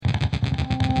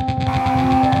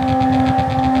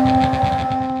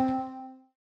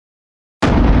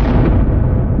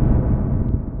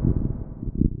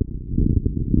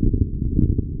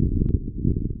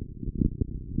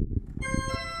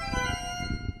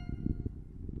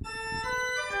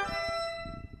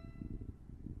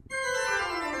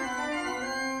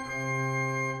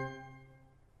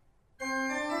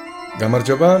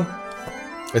გამარჯობა.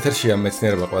 ეთერშია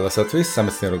მეცნიერება ყველასათვის,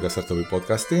 სამეცნიერო გასართობი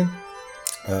პოდკასტი.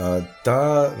 და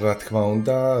რა თქმა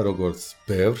უნდა, როგორც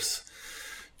ბევრს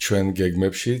ჩვენ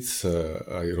გეგმებშიც,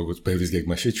 როგორც ბევრის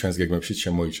გეგმაში, ჩვენს გეგმებშიც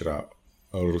შემოიჭრა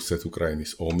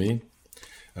რუსეთ-უკრაინის ომი.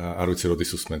 არ ვიცი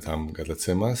როდის უსმენთ ამ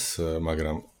გადაცემას,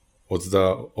 მაგრამ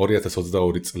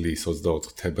 2022 წლის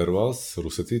 24 თებერვალს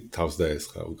რუსეთი თავს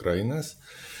დაესხა უკრაინას.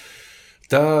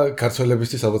 და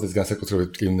ქართველებისთვის ალბათ ეს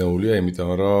განსაკუთრებით მტკივნეულია,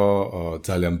 იმიტომ რომ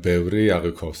ძალიან ბევრი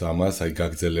აღიქვავს ამას,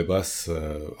 გაგრძელებას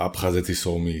აფხაზეთის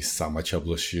ომის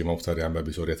სამაჩაბლოში მომხდარი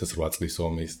ამბების 2008 წლის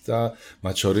ომის და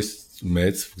მათ შორის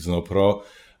მეც ვგზნობ, რომ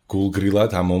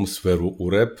გულგრილად ამ ომს ვერ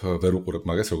უყურებ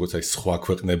მაგას, როგორც სხვა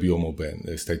ქვეყნები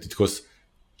ომობენ. ეს თითქოს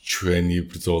ჩვენი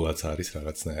ბრძოლაც არის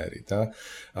რაღაცნაირი და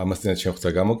ამასთანაც შეხვდა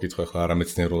გამოკითხვა, ახლა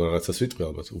არამეცნიერულ რაღაცას ვიტყვი,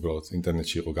 ალბათ უბრალოდ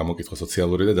ინტერნეტში იყო გამოკითხვა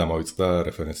სოციალური და დამავიწყდა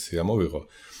რეფერენსია მოვიღო.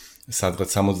 სადღაც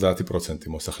 70%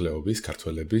 მოსახლეობის,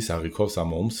 ქართველების აღიქვავს ამ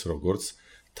ომს როგორც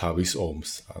თავის ომს,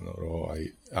 ანუ რომ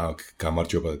აქ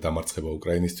გამარჯვება და დამარცხება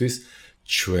უკრაინისთვის,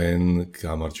 ჩვენ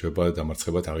გამარჯვება და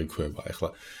დამარცხებად აღიქვება.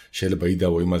 ახლა შეიძლება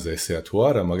იდავო იმაზე ესეა თუ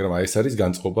არა, მაგრამ ეს არის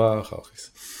განწყობა ხალხის.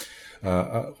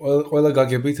 ყველა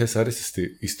გაგებით ეს არის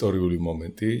ისტორიული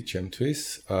მომენტი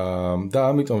ჩემთვის და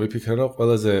ამიტომ ვიფიქრე რომ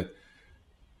ყველაზე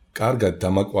კარგად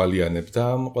დამაკვალიანებდა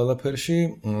ამ ყველაფერში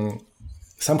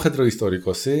სამხედრო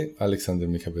ისტორიკოსი ალექსანდრე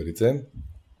მიქაბერიძე,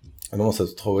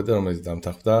 რომელსაც ვთხოვე, რომელიც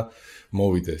დამთანხმდა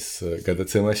მოვიდეს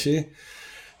გადაცემაში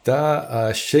და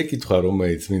შეკითხვა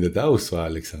რომელიც მინდა დაუსვა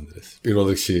ალექსანდრეს.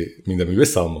 პირველ რიგში მინდა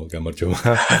მივესალმო, გამარჯობა.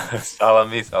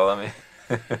 სალამი.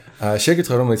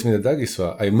 შეკითხვა რომელიც მინდა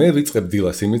დაგისვა, მე ვიწყებ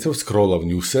დილას იმით, რომ სკროლავ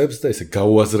ნიუსებს და ესე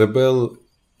გაუაზრებელ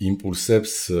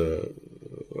იმპულსებს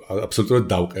აბსოლუტურად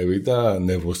დავყევი და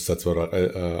ნერვოსაც ვარ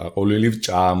აყოლილი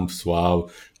ვჭამს, ვავ,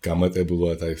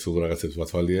 გამატებულად სულ რაღაცებს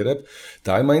ვათვალიერებ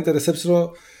და მაინტერესებს,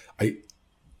 რომ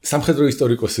სამხედრო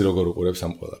ისტორიკოსი როგორ უყურებს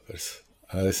ამ ყველაფერს.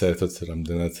 ეს საერთოდ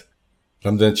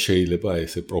რამდენად შეიძლება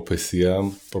ესე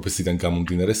პროფესიიდან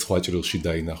გამომდინარე სხვა ჭრილში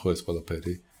დაინახო ეს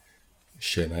ყველაფერი.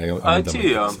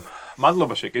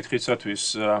 მადლობა შეკითხვისათვის.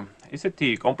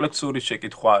 ისეთი კომპლექსური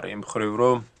შეკითხვა არის იმ ხრივ,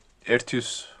 რომ ერთის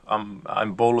ამ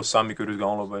ბოლოს 3 კვირის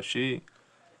განმავლობაში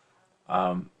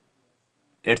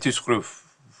ერთის ხრივ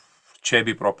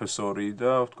რჩები პროფესორი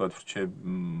და ვთქვათ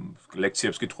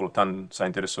ლექციებს კითხულობ, თან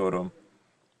საინტერესოა რომ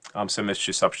ამ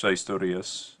სემესტრში საბჭოთა ისტორიას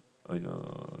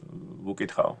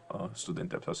ვუკითხავ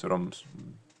სტუდენტებს, ასე რომ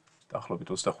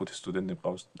დაახლოებით 25 სტუდენტი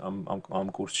მყავს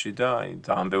ამ კურსში და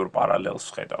ძალიან ბევრ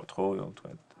პარალელს ვხედავთ, ხო,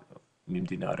 ვთქვათ,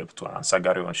 მიმდინარეობს თუ ან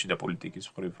საგარეონში და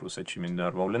პოლიტიკის მხრივ რუსეთში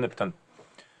მიმდინარე მოვლენებთან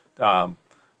და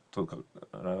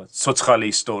სოციალური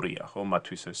ისტორია, ხო,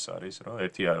 მათთვის ეს არის, რომ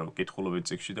ერთია რომ კითხულობენ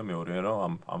წიგნში და მეორეა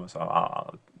რომ ამას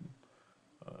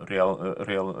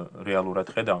რეალურად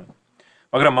ხედავენ.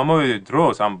 მაგრამ ამავე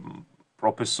დროს ამ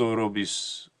პროფესორობის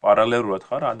პარალელურად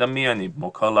ხარ ადამიანი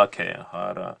მოქალაქე,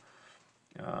 ხარ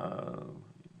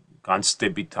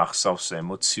განცდებით ახსავს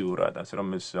ემოციურად, ასე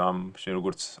რომ ეს შენ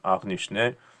როგორც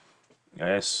აღნიშნე,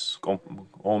 ეს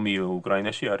ომი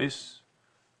უკრაინაში არის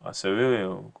ასევე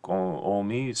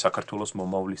ომი საქართველოს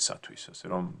მომავლისათვის, ასე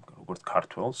რომ როგორც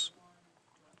ქართველს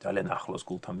ძალიან ახლოს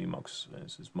გულთან მიმაქვს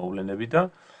ეს მოვლენები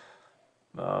და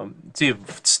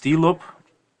ვცდილობ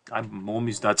ამ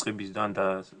ომის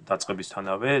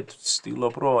დაწყებისთანავე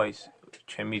ვცდილობ რომ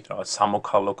ჩემი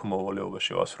სამოქალაქო მოვალეობა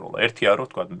შევასრულო. ერთია რომ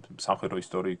თქვა სამხედრო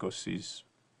ისტორიკოსის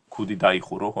ქუდი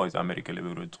დაიხურო, ხო, ეს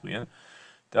ამერიკელები რო ეწყვიან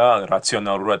და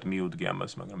რაციონალურად მიუდგე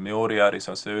ამას, მაგრამ მეორე არის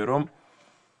ასევე რომ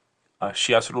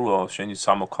შეასრულო შენი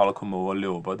სამოქალაქო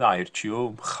მოვალეობა და აირჩიო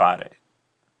მხარე.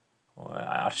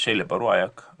 არ შეიძლება რომ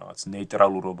აქ რაღაც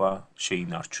ნეიტრალურობა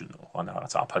შეინარჩუნო, ან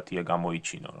რაღაც აპათია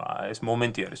გამოიჩინო. ეს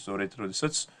მომენტი არის სწორედ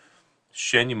როდესაც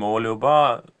შენი მოვალეობა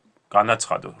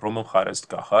განაცხადო, რომ მხარეს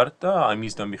გახარ და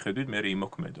ამის და მიხედვით მე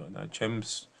იმოქმედო და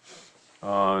ჩემს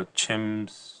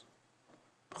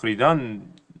მხრიდან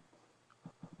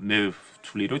მე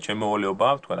ვთვლი რომ ჩემი მოვალეობა,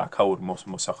 თქვა აქაურ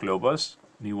მოსახლეობას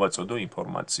მივაწოდო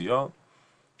ინფორმაცია,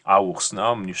 აუხსნა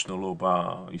მნიშვნელობა,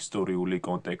 ისტორიული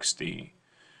კონტექსტი.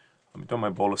 ამიტომ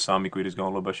მე ბოლოს 3 კვირის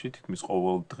განმავლობაში თითქმის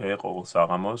ყოველ დღე, ყოველ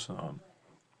საღამოს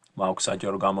მაქვს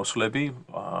საჯარო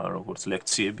გამოსვლები, როგორც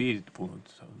ლექციები,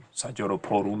 საჯარო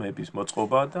ფორუმების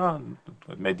მოწყობა და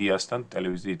მედიასთან,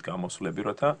 ტელევიზიით გამოსვლები,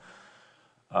 როცა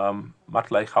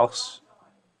მართლა ხალხს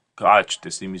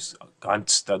გააჩნდეს იმის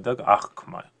განცდა და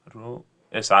აღქმა, რომ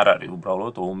ეს არ არის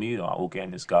უბრალოდ ომი,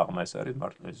 ოკეანის გაღმა, ეს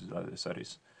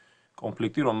არის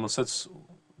კონფლიქტი, რომელსაც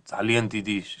ძალიან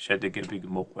დიდი შედეგები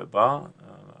მოყვება,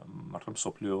 მართლა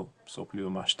მსოფლიო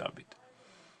მასშტაბით.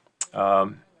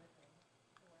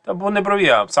 და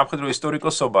ბუნებრივია, სამხედრო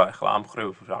ისტორიკოსობა ახლა ამ ხრივ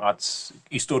რაღაც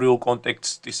ისტორიულ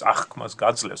კონტექსტის აღქმას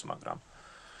გაძლევს, მაგრამ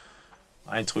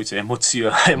აი თუ იცი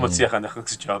ემოცია ხანდახან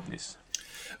გსჯავნის.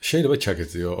 შეიძლება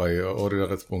ჩაგეძიო, აი ორი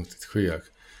რაღაც პუნქტი თქვი აქ.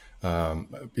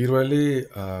 პირველი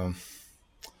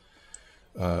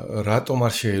რატომ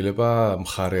არ შეიძლება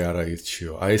მხარე არ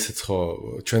აირჩიო? აი ესეც ხო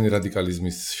ჩვენი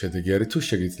რადიკალიზმის შედეგი არის თუ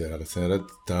შეგიძლია რაღაცნაირად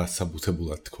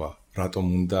დასაბუთებულად თქვა, რატომ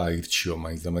უნდა აირჩიო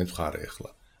მაინც და მაინც მხარე ახლა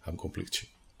ამ კონფლიქტში?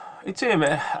 იცი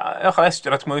მე ახლა ეს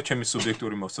რა თქმა უნდა ჩემი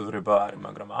სუბიექტური მოსაზრება არის,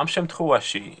 მაგრამ ამ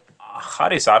შემთხვევაში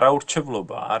ხარის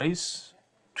არაურჩევლობა არის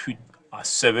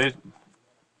ასევე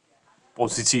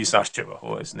პოზიციის არჩევა,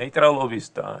 ხო, ეს ნეიტრალობის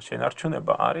და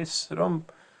შენარჩუნება არის, რომ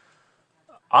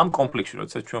ამ კონფლიქტში,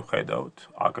 როცა ჩვენ ხედავთ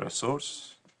აგრესორს,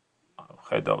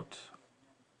 ხედავთ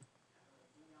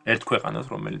ერთ ქვეყანას,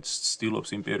 რომელიც ცდილობს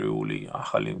იმპერიული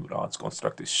ახალი რაღაც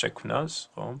კონსტრუქციის შექმნას,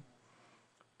 ხო?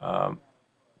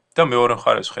 და მეორე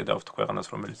მხარეს ხედავთ ქვეყანას,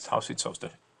 რომელიც თავს იცავს და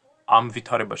ამ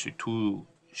ვითარებაში თუ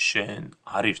შენ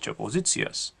არ ირჩევ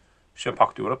პოზიციას, შენ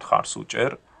ფაქტიურად ხარს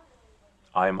უჭერ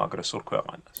აი ამ აგრესორ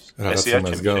ქვეყანას. ესეა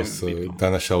ჩემი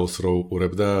დანაშაულს რო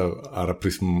უყურებ და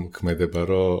არაფრის ქმედება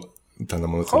რომ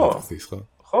თანამონაწილე ხო?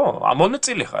 ხო,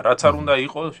 მონაწილე ხარ, რაც არ უნდა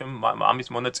იყოს, ამის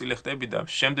მონაწილე ხდები და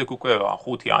შემდეგ უკვე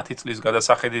 5-10 წლის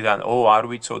გადასახედიდან არ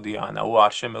ვიცოდი ანა,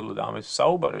 არ შემეძლო ამის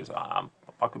საუბარი,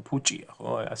 ფუჭია,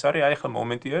 ხო? ეს არის აი ახლა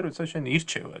მომენტია, როცა შენ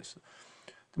ირჩევ ეს.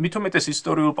 მით უმეტეს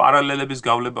ისტორიულ პარალელების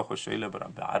გავლება ხო შეიძლება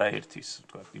არაერთის,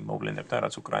 თქვა, იმ მოვლენებთან,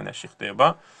 რაც უკრაინაში ხდება.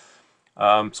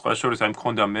 სხვა შორის აი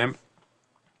მქონდა მე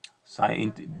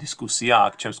დისკუსია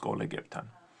აქ ჩემს კოლეგებთან.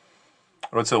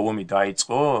 როცა ომი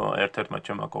დაიწყო, ერთ-ერთმა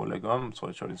ჩემმა კოლეგამ, სხვა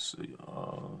შორის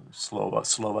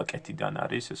სლოვაკეთიდან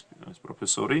არის ეს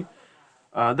პროფესორი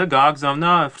და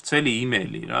გააგზავნა ვრცელი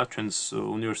იმეილი რა ჩვენს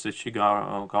უნივერსიტეტში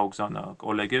გაუგზავნა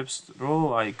კოლეგებს, რომ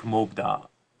აი გმობდა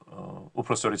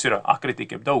უпростоრ იცი რა,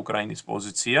 აკრიტიკებდა უკრაინის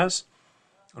პოზიციას,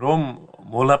 რომ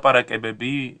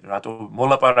მოლაპარაკებებით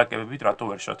რატო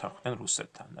ვერ შეთანხმდნენ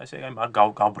რუსეთთან. ესე იგი მაგ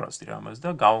გავბრაზდი რამას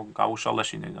და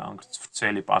გაუშალაშინე ამ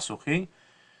ვრცელი პასუხი,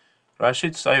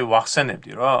 რაშიც აი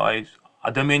ვახსენებდი რა, აი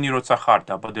ადამიანი როცა ხარ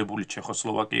დაბადებული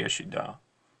ჩეხოსლოვაკიაში და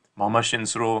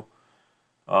მამაშენს რო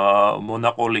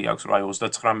მონაყოლი აქვს, რა აი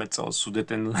 39 წელს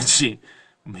სუდეტენლანდში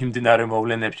მიმდინარე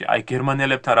მოვლენებში, აი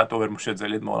გერმანელებთან რატო ვერ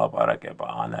შეძლებთ მოლაპარაკება,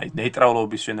 ან აი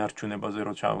ნეიტრალობის შენარჩუნებაზე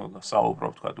რო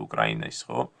საუბრობ თქვა უკრაინის,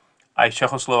 ხო? აი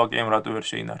ჩეხოსლოვაკიამ რატო ვერ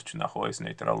შეინარჩუნა ხო ეს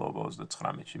ნეიტრალობა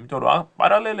 39-ში? იმიტომ რომ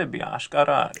პარალელებია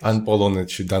აშკარა არის. ან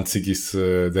პოლონეთში დანციგის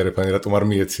დერეფანი რატომ არ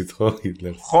მიეცით ხო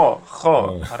ჰიტლერს? ხო,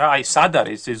 რა აი სად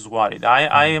არის ეს ზღვარი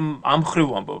და აი ამ ხრივ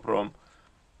ამბობ რომ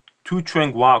თუ ჩვენ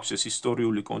გვაქვს ეს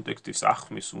ისტორიული კონტექსტის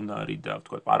ახმის უნარი და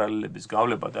თქვა პარალელების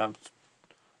გავლება და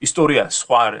ისტორია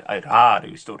სხვა აი რა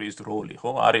არის ისტორიის როლი,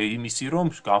 ხო? არის იმისი რომ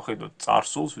გავხედოთ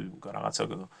წარსულს,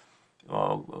 რაღაცა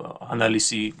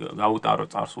ანალიზი გავუტაროთ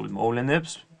წარსული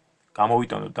მოვლენებს,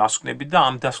 გამოვიტანოთ დასკვნები და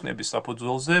ამ დასკვნების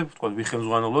საფუძველზე, თქვა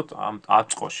ვიხელმძღვანელოთ ამ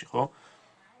აწყოში, ხო?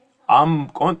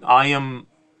 ამ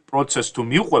პროცესს თუ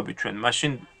მივყვები ჩვენ,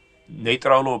 მაშინ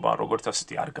ნეიტრალობა როგორც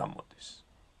ასეთი არ გამოდის.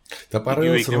 და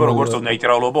პარალელს როგორც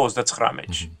ნეიტრალობა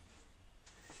 39-ში.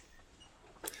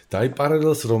 და აი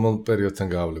პარალელს რომელ პერიოდთან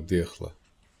გავლებდი ახლა?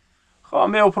 ხო,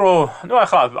 მე უფრო,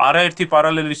 ახლა არაერთი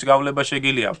პარალელის გავლება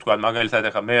შეგიძლია ვთქვა, მაგალითად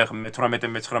ახლა მე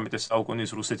 18-19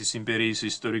 საუკუნის რუსეთის იმპერიის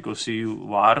ისტორიკოსი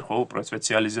ვარ, ხო, უფრო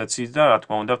სპეციალიზაციით და რა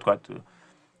თქმა უნდა ვთქვა,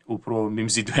 უფრო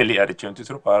მიმზიდველი არის ჩემთვის,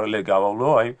 რომ პარალელი გავავლო,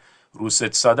 აი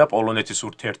რუსეთსა და პოლონეთის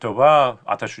ურთიერთობა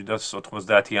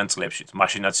 1790-იან წლებში.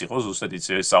 მაშინაც იყო ზუსტად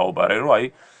ისე საუბარი, რომ აი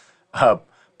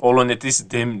პოლონეთის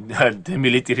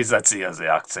დემილიტარიზაციაზე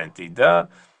აქცენტი და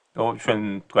ჩვენ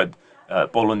თქვა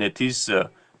პოლონეთის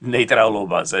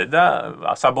ნეიტრალობაზე და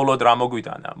საბოლოოდ რა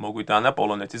მოგვიტანა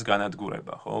პოლონეთის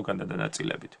განადგურება, ხო,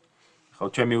 გადადანაწილებით. ხო,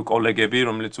 ჩემი კოლეგები,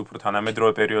 რომლებიც უფრო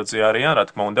თანამედროვე პერიოდზე არიან, რა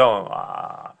თქმა უნდა,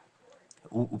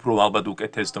 უფრო ალბათ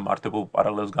უკეთეს და მართებულ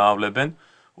პარალელს გაავლებენ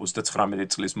 39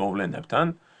 წლის მოვლენებთან,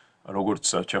 როგორც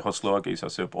ჩეხოსლოვაკიის,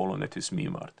 ასევე პოლონეთის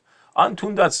მიმართ. ან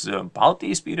თუნდაც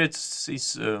ბალტიისპირეთის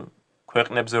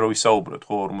ქვეყნებზე რო ვისაუბროთ,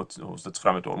 ხო,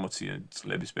 39-40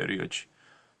 წლების პერიოდში.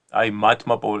 აი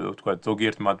მათმა თქვა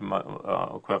ზოგიერთ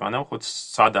ქვეყანამ ხო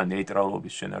სადა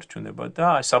ნეიტრალობის შენარჩუნება და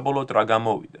აი საბოლოოდ რა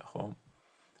გამოვიდა, ხო?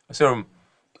 ასე რომ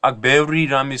აქ ბევრი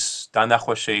რამის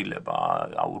დანახვა შეიძლება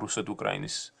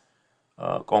რუსეთ-უკრაინის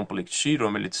კონფლიქტში,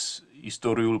 რომელიც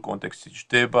ისტორიულ კონტექსტში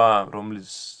ჯდება,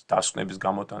 რომელიც დასკვნების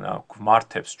გამოტანა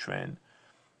გვმართებს ჩვენ.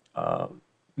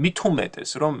 მით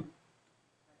უმეტეს, რომ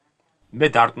მე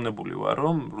დარწმუნებული ვარ,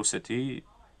 რომ რუსეთი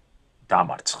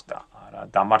დამარცხდა. არა,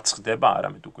 დამარცხდება,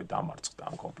 არამედ უკვე დამარცხდა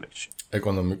ამ კომპლექსში.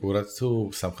 ეკონომიკურად თუ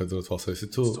სამხედრო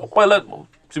თვალსაზრისით თუ ყველა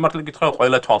სიმართლე გითხრა,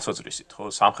 ყველა თვალსაზრისით, ხო,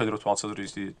 სამხედრო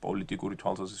თვალსაზრისით, პოლიტიკური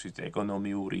თვალსაზრისით,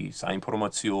 ეკონომიური,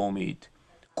 საინფორმაციო ომით,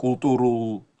 კულტურულ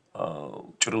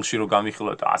ჭრილში რო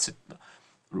გამიხილოთ ასეთ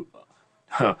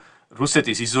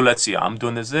რუსეთის იზოლაცია ამ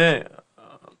დონეზე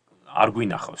არ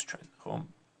გვინახავს ჩვენ, ხო?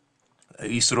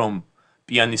 ის რომ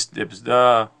პიანისტებს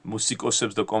და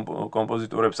მუსიკოსებს და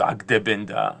კომპოზიტორებს აგდებენ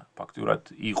და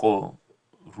ფაქტურად იყო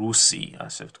რუსი,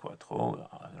 ასე ვთქვათ, ხო?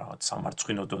 რაღაც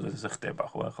სამარცხვინო დონეზე ხდება,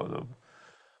 ხო? ახლა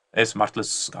ეს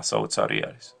მართლაც გასაოცარი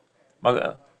არის.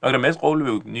 მაგრამ ეს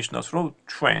ყოველივე ნიშნავს, რომ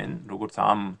ჩვენ, როგორც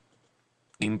ამ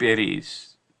იმპერიის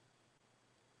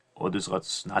ოდესღაც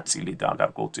ნაწილი და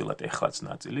გარკვეულწილად ეხლაც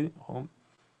ნაწილი, ხო?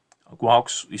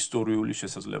 გვაქვს ისტორიული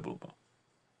შესაძლებლობა.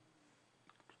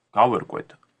 გავერკვეთ,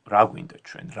 რა გვინდა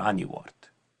ჩვენ, რანი ვართ,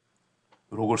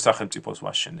 როგორ სახელმწიფოს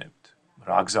ვაშენებთ,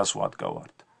 რა გზას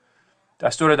ვადგავართ. და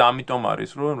სწორედ ამიტომ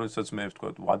არის, რომ როდესაც მე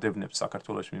ვთქვათ, ვადევნებ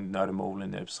საქართველოში მიმდინარე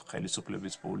მოვლენებს,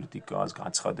 ხელისუფლების პოლიტიკას,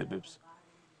 განცხადებებს.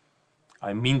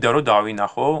 აი მინდა რომ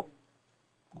დავინახო,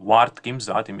 ვართ კი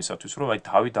მზად იმისათვის, რომ აი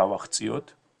თავი დავახციოთ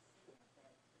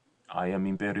აი ამ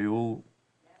იმპერიულ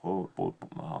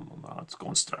რაღაც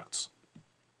კონსტრუქტს.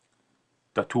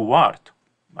 და თუ ვართ,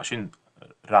 მაშინ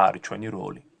რა არის ჩვენი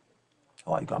როლი?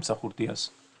 აი გამსახურდიას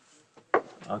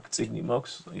აქ წიგნი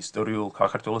მაქვს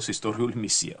საქართველოს ისტორიული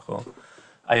მისია, ხო?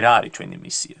 აი რა არის ჩვენი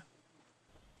მისია?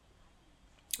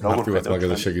 როგორ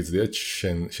მაგალითად შეგიძლია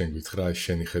შენ გითხრა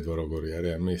შენი ხედვა როგორი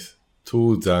არის ამის? თუ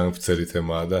ძალიან ვრცელი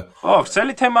თემაა და ხო,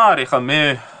 ვრცელი თემა არის, ხა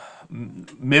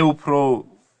მე უფრო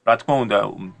რა თქმა უნდა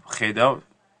ხედავ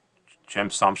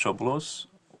ჩემს სამშობლოს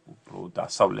უფრო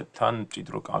დასავლეთთან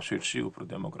მჭიდრო კავშირში, უფრო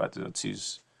დემოკრატიზაციის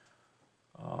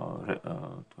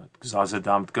გზაზე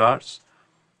დამდგარს.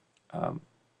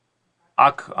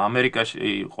 აქ ამერიკაში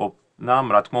ყოფნამ,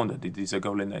 რა თქმა უნდა, დიდი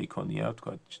ზეგავლენა იქონია,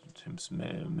 თქვა, ჩემს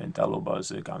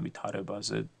მენტალობაზე,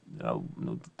 განვითარებაზე,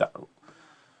 ნუ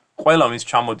ყველა მის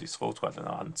ჩამოდის, ხო, თქვა,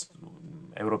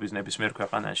 ევროპის ნებისმიერ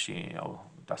ქვეყანაში,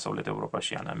 დასავლეთ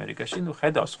ევროპაში ან ამერიკაში, ნუ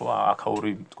ხედავს, ხო,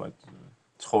 აქაური, თქვა,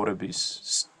 ცხოვრების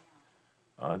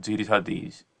ძირითადი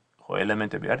ხო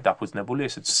ელემენტები არის დაფუძნებული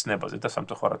ესეც ცნებაზე და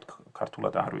სამწუხაროდ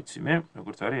ქართულად არ ვიცი მე,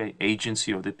 როგორც არის agency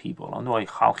of the people, ანუ აი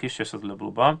ხალხის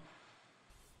შესაძლებლობა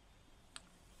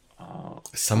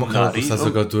სამოქალაქო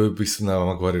საზოგადოების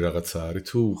მაგვარი რაღაცა არის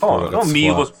თუ ხო, რომ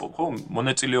მიიღოს, ხო,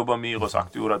 მონაწილეობა მიიღოს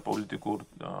აქტიურად პოლიტიკურ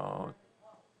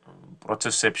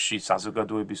პროცესებში,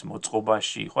 საზოგადოების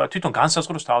მოწყობაში, ხო, თვითონ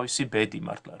განსაზღვროს თავისი ბედი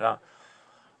მართლა რა.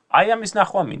 აი ამის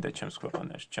ნახვა მინდა ჩემს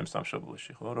ქვეყანაში, ჩემს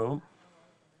სამშობლოში, ხო,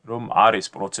 რომ არის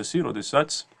პროცესი,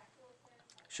 როდესაც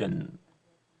შენ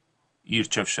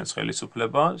ირჩევ შენს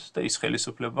ხელისუფლებას და ის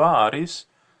ხელისუფლება არის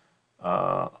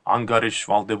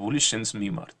ანგარიშვალდებული შენს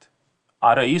მიმართ.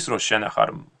 არა ის, რომ შენ ახარ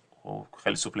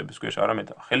ხელისუფლების ქვეშ, არამედ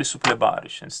ხელისუფლება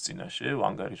არის შენს წინაშე,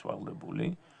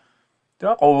 ანგარიშვალდებული.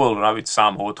 და ყოველ რა ვიცი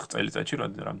 3-4 წელიწადში,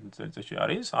 რამდენი წელიწადში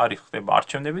არის ხდება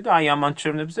არჩევნები და აი ამ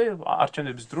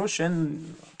არჩევნების დროს შენ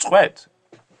წყვეთ,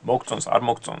 მოგწონს, არ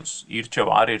მოგწონს, ირჩევ,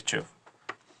 არ ირჩევ.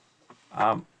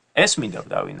 ეს მინდა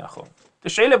დავინახო. და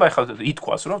შეიძლება ახლა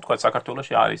ითქვას, რომ თქვა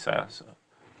საქართველოში არის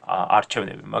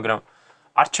არჩევნები, მაგრამ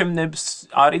არჩევნებს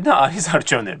არის და არის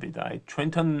არჩევნები და აი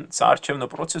ჩვენთან საარჩევნო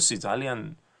პროცესი ძალიან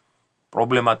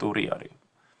პრობლემატური არის.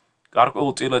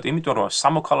 გარკვეულწილად იმიტომ, რომ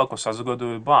სამოქალაქო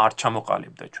საზოგადოება არ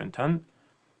ჩამოყალიბდა ჩვენთან,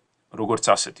 როგორც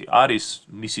ასეთი. არის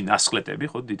მისი ნასხლეტები,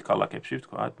 ხო, დიდ ქალაქებში,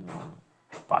 თქვა,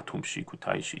 ბათუმში,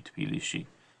 ქუთაისში, თბილისში.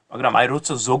 მაგრამ აი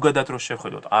როცა ზოგადად რო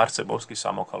შევხედოთ, არსებობს კი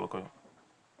სამოქალაქო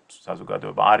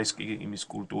საზოგადოება, არის კი იმის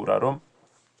კულტურა, რომ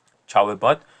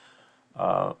ჩავებად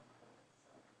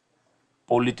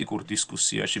პოლიტიკურ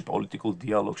დისკუსიაში, პოლიტიკურ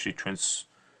დიალოგში ჩვენს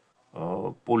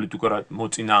პოლიტიკურად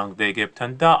მოწინააღმდეგებთან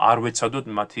და არ ვეცადოთ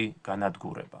მათი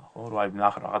განადგურება, ხო? რომ აი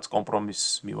რაღაც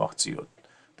კომპრომისს მივახციოთ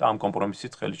და ამ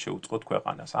კომპრომისით ხელი შეუწყოთ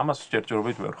ქვეყანას. ამას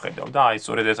ჯერჯერობით ვერ ხედავ და აი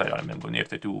სწორედ ეს არის მე მგონი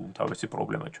ერთ-ერთი უმთავრესი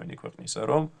პრობლემა ჩვენი ქვეყნისა,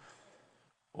 რომ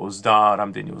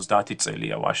 30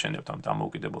 წელია ვაშენებთ ამ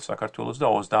დამოუკიდებელ საქართველოს და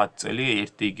 30 წელი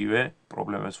ერთი იგივე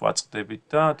პრობლემებს ვაწყდებით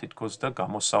და თითქოს და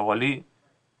გამოსავალი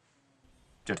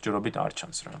ჯერჯერობით არ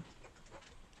ჩანს რა.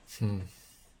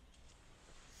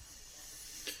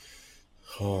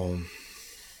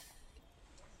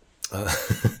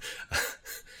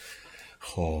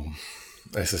 ხო.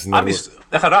 ეს ამის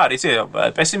ახლა რა არის,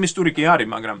 პესიმისტური კი არის,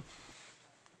 მაგრამ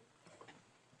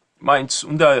მაინც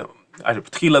უნდა არის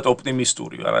ფრთხილად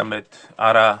ოპტიმისტური, არამედ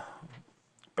არა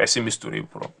პესიმისტური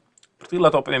უფრო.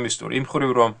 ფრთხილად ოპტიმისტური იმ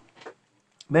ხრივ, რომ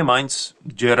მე მაინც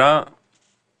ჯერა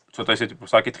ცოტა ესეთი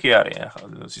საკითხი არის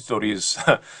ახლა ისტორიის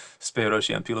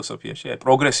სფეროში ან ფილოსოფიაში,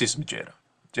 პროგრესის მჯერა.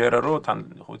 ჯერა რომ თან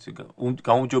ხო იცი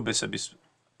გაუმჯობესების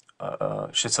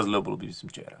შესაძლებლობის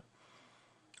მჯერა.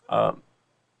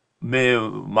 მე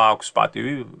მაქვს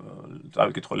პატივი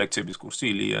წავიკითხო ლექციების კურსი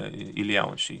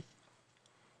ილიანში.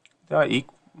 და იქ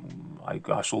აი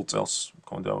გასულ წელს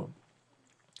მქონდა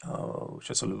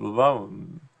შესაძლებლობა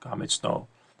გამეცნო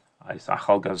აი ეს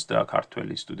ახალგაზრდა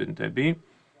ქართველი სტუდენტები,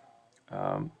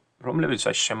 რომლებიც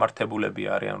აი შემართებულები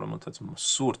არიან, რომელთაც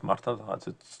სურთ მართლა რაღაც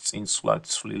წინსვლა,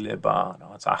 ცვლილება,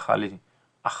 რაღაც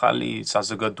ახალი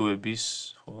საზოგადოების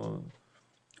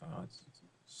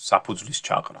საფუძვლის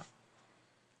ჩაყრა.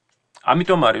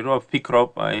 ამიტომ არის რომ ვფიქრობ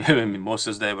აი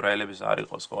მოსეს და ებრაელების არ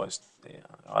იყოს ხო ეს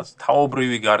რაღაც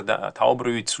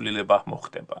თაობრივი ცვლილება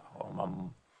მოხდება ხო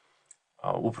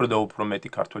უფრო და უფრო მეტი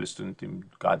ქართველი სტუდენტი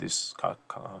გადის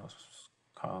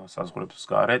საზღვრებს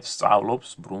გარეთ,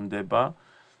 სწავლობს, ბრუნდება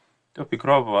და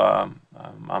ვფიქრობ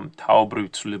ამ თაობრივ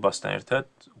ცვლილებასთან ერთად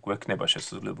გვექნება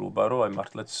შესაძლებლობა რომ აი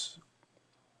მართლაც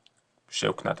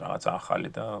შევქნათ რაღაც ახალი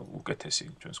და უკეთესი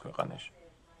ჩვენს ქვეყანაში.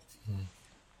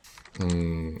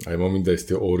 აი მომინდა ეს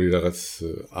ორი რაღაც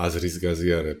აზრის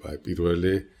გაზიარება, აი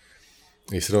პირველი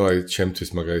ის რომ აი ჩემთვის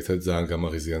მაგალითად ძალიან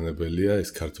გამაღიზიანებელია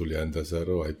ეს ქართული ანდაზა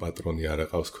რომ აი პატრონი არ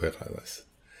აყავს ქვეყანას.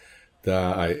 და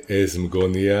აი ეს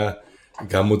მგონია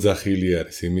გამოძახილი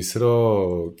არის იმის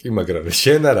რომ კი მაგრამ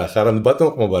შენ არა ხარ ან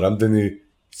ბატონყმობა რამდენი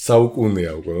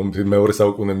საუკუნეა უკვე მეორე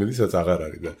საუკუნე მიდისაც აღარ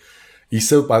არის და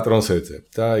ისევ პატრონს ეძებ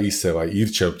და ისევ აი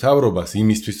ირჩევ მთავრობას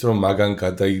იმისთვის რომ მაგან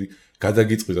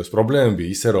გადაგიწყვიტოს პრობლემები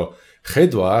ისე რომ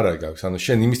ხედვა არა გაქვს ანუ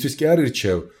შენ იმისთვის კი არ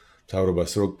ირჩევ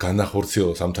მთავრობას რომ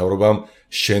განახორციელოს ამ მთავრობამ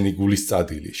შენი გულის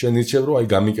წადილი შენ ირჩევ რომ აი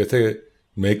გამიკეთე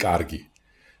მე კარგი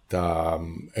და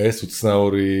ეს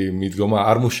უცნაური მიდგომა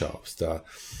არ მუშაობს და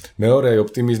მეორე აი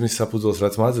ოპტიმიზმის საფუძველს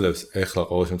რაც მაძლევს ეხლა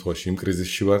ყოველ შემთხვევაში იმ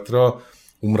კრიზისში ვართ რომ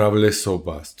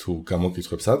უმრავლესობას თუ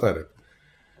გამოკითხვებს ატარებ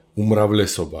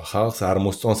უმრავლესობა ხალხს არ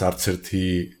მოსწონს არც ერთი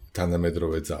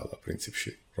თანამედროვე ძალა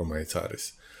პრინციპში რომელიც არის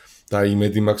და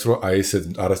იმედი მაქვს რომ აი ეს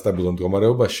არასტაბილურ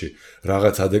მდგომარეობაში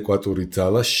რაღაც ადეკვატური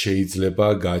ძალა შეიძლება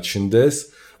გაჩნდეს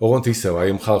ოღონდ ისევ აი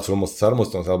ამ ხალხს რომელსაც არ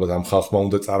მოსწონს ალბათ ამ ხალხმა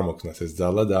უნდა წარმოქმნას ეს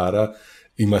ძალა და არა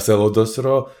იმას ელოდოს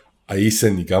რომ აი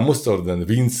ისინი გამოსწორდნენ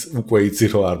ვინც უკვე იცი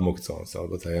რომ არ მოგწონს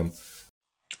ალბათ აი ამ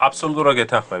აბსოლუტურად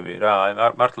გეთანხმები რა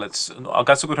მართლაც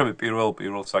განსაკუთრებით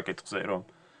პირველ საკითხზე რომ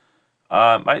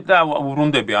აი და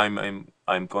ვრუნდები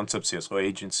I'm კონცეფციას ხო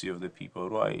agency of the people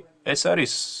რო აი ეს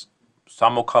არის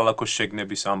სამოქალაქო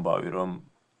შეგნების ამბავი რომ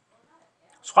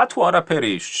სხვა თუ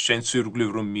არაფერი შენ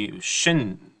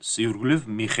სივრგლივ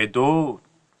მიხედო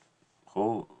ხო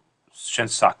შენ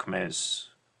საქმეს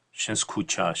შენს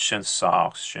ქუჩას შენს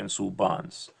სახლს შენს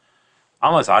უბანს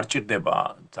ამას არ ჭირდება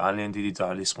ძალიან დიდი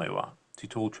ძალისხმევა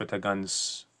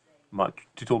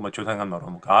თითოეულმა ჩვენგანმა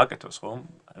რომ გააკეთოს ხო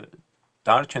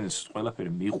დარჩენს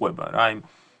ყველაფერი მიყვება რა აი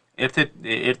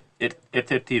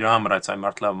ერთ-ერთი რამ რაც აი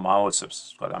მართლა მაოცებს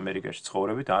თქვა ამერიკაში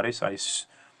ცხოვრებით არის აი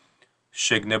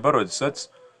შეგნება როდესაც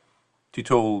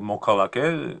თითოეულ მოქალაქე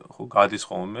ხო გადის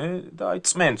ხოლმე და აი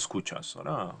წმენს ქუჩას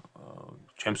რა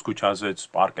ჩემს ქუჩაზეც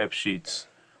პარკებშიც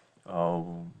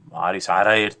არის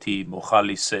არაერთი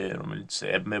მოხალისე რომელიც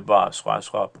ებმება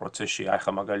სხვა პროცესში აი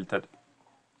ხა მაგალითად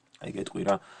აი გეტყვი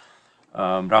რა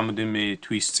რამდენიმე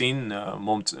თვის წინ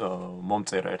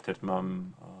მომწერა ერთ-ერთმა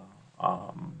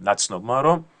ნაცნობმა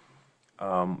რომ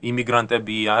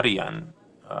იმიგრანტები არიან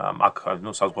აქ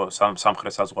ნუ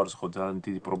სამხრეთ საზღვარზე ხო ძალიან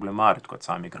დიდი პრობლემა არის თქვა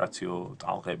სამიგრაციო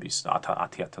ტალღების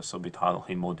 10,000-ობით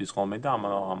ხალხი მოდის ხოლმე და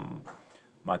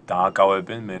მათ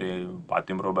დააკავებენ მე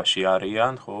პატიმრობაში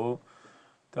არიან ხო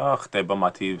და ხდება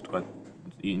მათი თქვა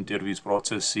ინტერვიუის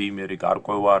პროცესი მე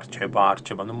გარკვევა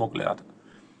არჩება ნუ მოკლედ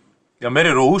და მე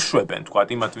რო უშვებენ თქვა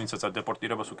იმათ ვინცაც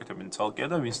დეპორტირებას უკეთებენ ცალკეა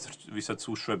და ვისაც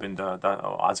უშვებენ და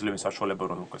აძლევენ საშუალება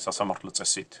რომ სასამართლო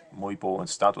წესით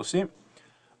მოიპოვონ სტატუსი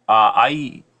აი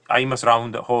იმას რა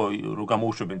უნდა ხო რო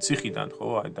გამოუშვებენ ციხიდან ხო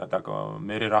აი და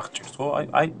მე რა ხჭირს ხო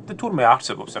აი და თურმე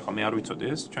არსებობს ახლა მე არ ვიცოდი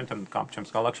ეს ჩვენთან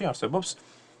ჩემს ქალაქში არსებობს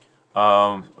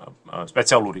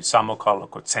სპეციალური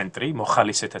სამოქალაქო ცენტრი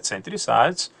მოხალისეთა ცენტრი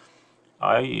სადაც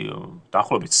აი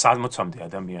დაახლოებით 60-მდე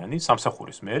ადამიანი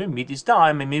სამსახურის მერე მიდის და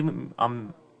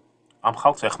ამ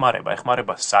ხალხს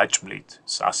ეხმარება საჭმლით,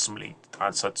 სასმლით,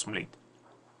 ტანსაცმლით.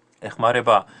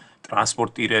 ეხმარება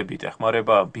ტრანსპორტირებით,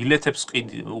 ეხმარება ბილეთებს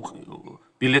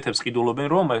ყიდულობენ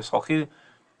რომ ეს ხალხი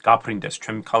გაფრინდეს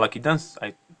ჩვენი ქალაქიდან აი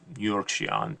ნიუ-იორკში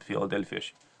ან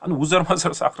ფილადელფიაში. ანუ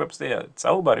უზარმაზარ სახრებს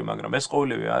წაუბარი, მაგრამ ეს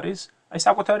ყოველივე არის აი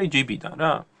საკუთარი ჯიბიდან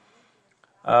რა.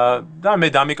 და მე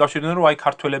დამიკავშირდნენ რომ აი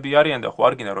ქართველები არიან და ხო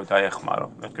არ გინდა რომ დაეხმარო.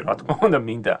 მე რა თქმა უნდა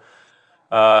მინდა.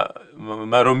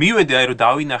 მაგრამ მივედი რომ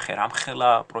დავინახე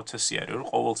რამხელა პროცესი არის რომ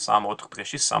ყოველ 3-4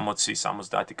 დღეში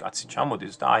 60-70 კაცი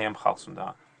ჩამოდის და აი ამ ხალხს უნდა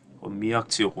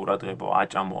მიაქციო ყურადღება,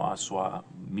 აჭამო, ასვა,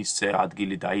 მისცე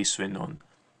ადგილი დაისვენონ,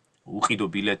 უყიდო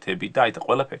ბილეთები და აი და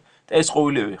ყველაფერი. და ეს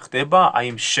ყოველივე ხდება აი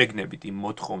იმ შეგნებით, იმ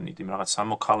მოთხოვნით, იმ რაღაც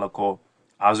სამოქალაქო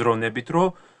აზროვნებით, რომ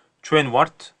ჩვენ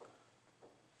ვართ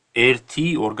ერთი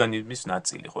ორგანიზმის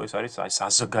ნაწილი, ხო, ეს არის აი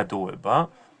საზოგადოება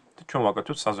და ჩვენ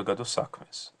ვაკეთებთ საზოგადო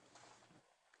საქმეს.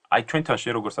 აი ჩვენთან შე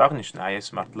როგორც აღნიშნა, აი ეს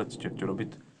მართლაც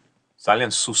ჯერჯერობით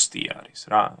ძალიან სუსტი არის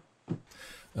რა.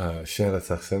 შენ რაც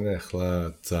ახსენე, ახლა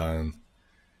ძალიან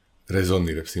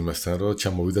რეზონირებს იმასთან, რომ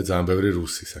ჩამოვიდა ძალიან ბევრი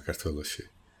რუსი საქართველოში.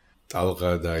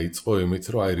 ტალღა დაიწყო იმით,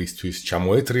 რომ აი რისთვის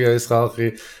ჩამოეთრია ეს ხალხი,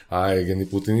 აი ეგენი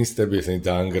პუტინისტები, ესენი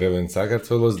დაანგრევენ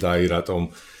საქართველოს და აი რატომ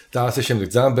და ასე შემდეგ.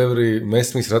 ძალიან ბევრი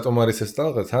მესმის რატომ არის ეს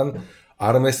ტალღა, თან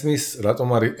არ მესმის რატომ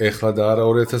არის ეხლა და არა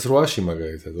 2008-ში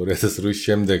მაგალითად, 2008-ის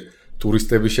შემდეგ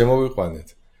ტურისტები შემოვიყვანეთ.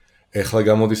 ეხლა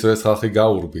გამოდის რომ ეს ხალხი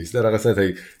გაურბის და რაღაცნაირად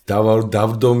აი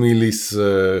დავდომილის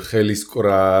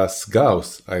ხელისკრას გავს,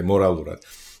 აი მორალურად.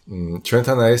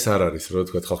 ჩვენთან აი ეს არ არის, რომ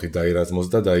თქვა ხალხი დაირაზმოს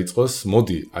და დაიწყოს,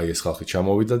 მოდი აი ეს ხალხი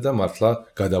ჩამოვიდა და მართლა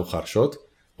გადავხარშოთ,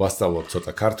 ვასწავლოთ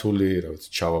ცოტა ქართული, რაღაც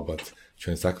ჩავაბათ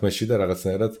ჩვენ საქმეში და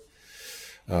რაღაცნაირად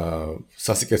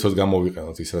სასიკეთოდ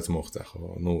გამოვიყენოთ ის რაც მოხდა, ხო?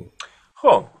 ნუ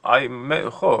ხო, აი მე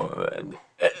ხო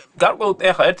გარკვეულ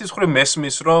ახლა ერთის მხრივ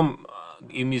მესმის რომ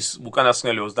იმის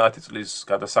უკანასკნელი 30 წლის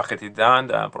გადასახეთიდან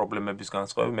და პრობლემების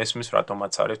განსხვავებით მესმის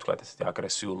რატომაც არის თქვა ესეთი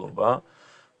აგრესიულობა.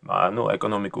 ანუ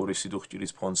ეკონომიკური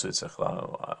სიდუხჭირის ფონზეც ახლა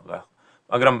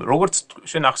მაგრამ როგორც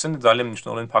შენ ახსენე ძალიან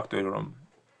მნიშვნელოვანი ფაქტორი რომ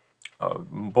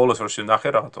ბოლოს რო შენახე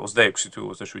რაღაც 26 თუ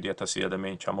 27000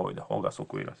 ადამიანი ჩამოვიდა ხო გასულ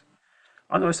კვირას.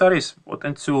 ანუ ეს არის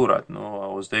პოტენციურად ნუ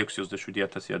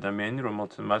 26-27000 ადამიანი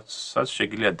რომელთაც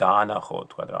შეგიძლია დაანახო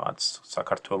თქვა რაღაც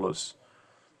საქართველოს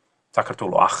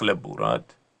ახლებურად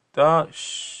და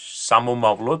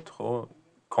სამომავლოდ ხო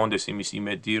კონდეს იმის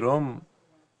იმედი რომ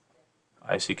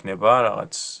აი ეს იქნება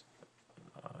რაღაც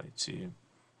იცი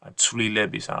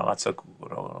ცვლილების რაღაცა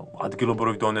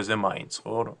ადგილობრივ დონეზე მაინც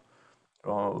ხო რომ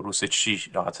რუსეთში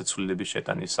რაღაცა ცვლილების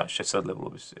შეტანის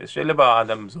შესაძლებლობის ეს შეიძლება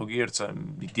ადამი ზოგიერთს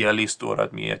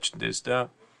იდეალისტურად მიაჩნდეს და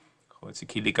ხო იცი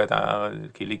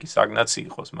ქილიკი საგნაცი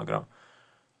იყოს მაგრამ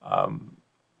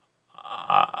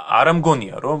არ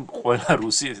ამგონია რომ ყველა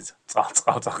რუსი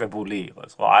წყალწახებული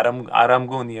იყოს ხო არ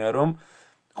ამგონია რომ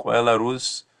ყველა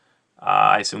რუსი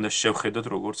აი ეს უნდა შევხედოთ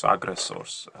როგორც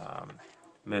აგრესორს.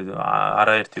 მე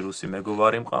არაერთი რუსი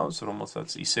მეგობარი მყავს,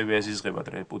 რომელსაც ისევე ეზიზღება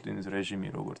პუტინის რეჟიმი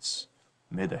როგორც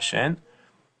მე და შენ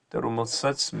და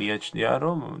რომელსაც მიაჩნია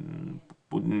რომ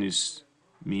პუტინის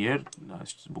მიერ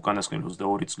უკანასკნელი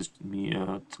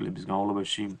 22 წლების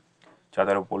განმავლობაში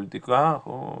ჩატარებული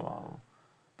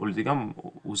პოლიტიკამ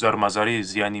უზარმაზარი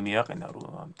ზიანი მიაყენა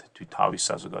რომ თავის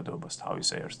საზოგადოებას, თავის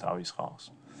ერს, თავის ხალხს.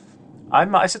 აი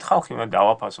ესეთ ხალხი უნდა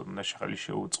დავაფასოთ, უნდა ხელი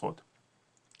შეუწყოთ.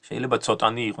 შეიძლება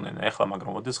ცოტანი იყვნენ ახლა,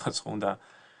 მაგრამ ოდესღაც უნდა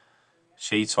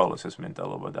შეიცვალოს ეს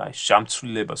მენტალობა და აი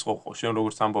შამცვლილებას ხო შენ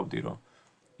როგორც ამბობდი რომ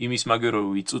იმის მაგერო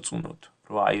ვიწუწუნოთ,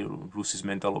 რომ აი რუსის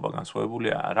მენტალობა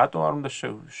განსხვავებულია, რატომ არ უნდა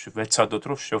ვეცადოთ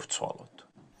რომ შევცვალოთ.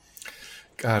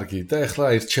 კარგი, და ახლა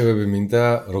ერთჩევები მინდა,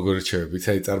 როგორ ერთჩევებით,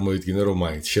 აი წარმოიდგინე რომ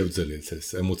მაინც შევძლიათ ეს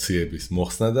ემოციების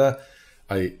მოხსნა და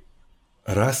აი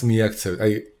რას მიაქცევთ,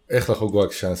 აი ეხლა ხო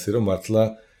გვაქვს შანსი რომ მართლა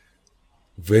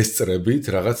ვესწრებით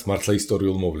რაღაც მართლა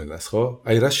ისტორიულ მოვლენას, ხო?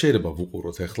 აი რა შეიძლება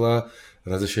ვუყუროთ ეხლა,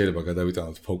 რაზე შეიძლება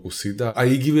გადავიტანოთ ფოკუსი და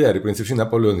აი იგივე არის პრინციპში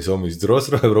ნაპოლეონის ომის დროს,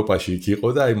 რომ ევროპაში იქ იყო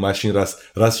და აი მაშინ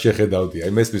რას შეხედავდი.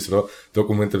 აი მესმის რომ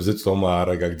დოკუმენტებზე წომა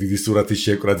არა გაქვს, დიდი სურათის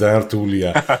შეკრა ძალიან რთულია,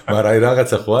 მაგრამ აი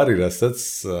რაღაცა ხო არის, რასაც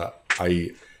აი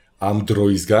ამ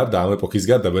დროის გარდა, ამ ეპოქის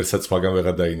გარდა ვერცად სხვაგან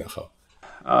ვეღარ დაინახავ.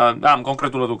 ამ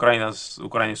კონკრეტულად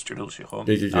უკრაინის ჭრილში ხო?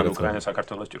 ან უკრაინის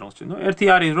საქართველოს ჭრილში. ნუ ერთი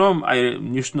არის რომ აი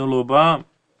ნიშნულობა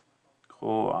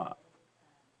ხო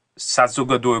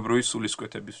საზოგადოებრივი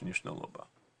სულისკვეთების ნიშნულობა.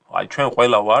 აი ჩვენ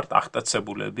ყველა ვართ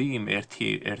ახტაცებულები იმ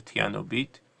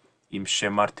ერთიანობით, იმ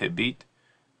შემართებით,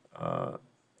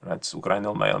 რაც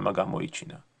უკრაინელმა ელმა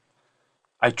გამოიჩინა.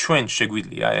 აი ჩვენ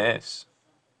შეგვიძლია ეს?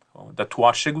 ხო და თუ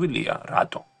არ შეგვიძლია,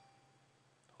 რატო?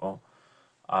 ხო?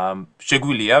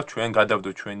 შეგვიძლია ჩვენ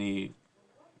გადავდოთ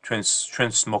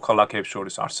ჩვენს მოქალაქეებს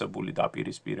შორის არსებული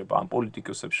დაპირისპირება, ამ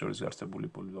პოლიტიკოსებს შორის არსებული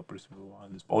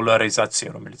პოლარიზაცია,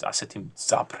 რომელიც ასეთი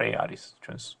მძაფრე არის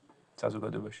ჩვენს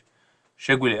საზოგადოებაში.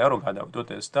 შეგვიძლია რომ გადავდოთ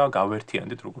ეს და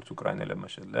გავერთიანდეთ როგორც უკრაინელებმა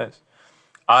შეძლეს.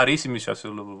 არის იმის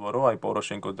შესაძლებლობა, რომ აი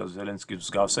პოროშენკო და ზელენსკის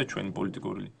მსგავსად ჩვენი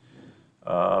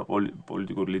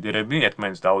პოლიტიკური ლიდერები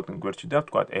ერთმანეთს დაუდგნენ გვერდში და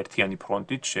თქვა ერთიანი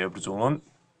ფრონტით შეებრძოლონ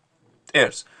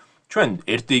მტერს. ჩვენ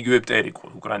ერთი იგივე მტერი ყო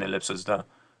უკრაინელებსაც და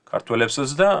ქართველებსაც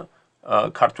და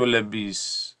ქართველების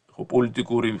ხო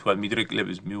პოლიტიკური თქვა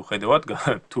მიდრეკლების მიუხედავად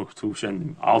თუ შენ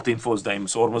ალტინფოს და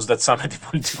იმის 53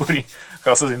 პოლიტიკური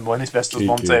ხელსაწყო მანიფესტოს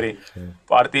მომწერი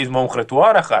პარტიის მომხრე თუ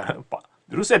არა ხარ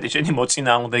რუსეთი შენი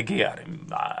მოწინააღმდეგე არის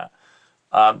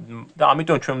და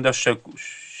ამიტომ ჩვენ უნდა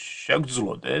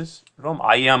შეგძლოდეს რომ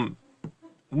აი ამ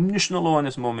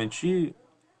უმნიშვნელოვანეს მომენტში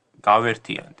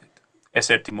გავერთიანდეთ ეს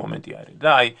ერთი მომენტი არის და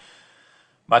აი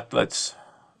მართლაც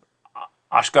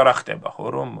აშკარა ხდება ხო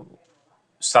რომ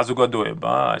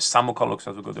საზოგადოება, სამოქალაქო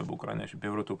საზოგადოება უკრაინაში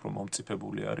ბევრად უფრო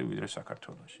მომწიფებული არის ვიდრე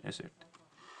საქართველოში, ეს ერთი.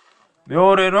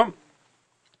 მეორე რომ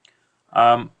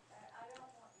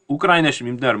უკრაინაში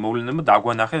მიმდინარე მოვლენებმა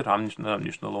დაგვანახეთ რა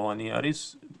მნიშვნელოვანი არის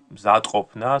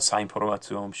მზადყოფნა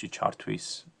საინფორმაციო ომში ჩართვის,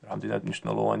 რამდენად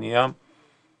მნიშვნელოვანია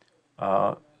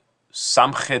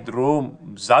სამხედრო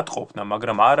მზადყოფნა,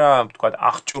 მაგრამ არა, თქვათ,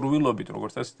 აღჭურვილობით,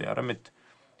 როგორც ასეთი, არამედ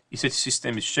ისეთი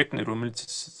სისტემის შექმნა,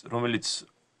 რომელიც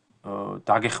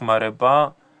დაგეხმარება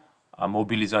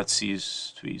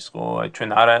მობილიზაციისთვის, ხო? აი ჩვენ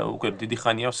არა უკვე დიდი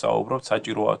ხანია ვსაუბრობთ,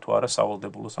 საჭიროა თუ არა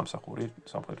სავალდებულო სამსახური,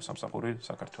 სამხედრო სამსახური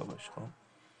საქართველოში, ხო?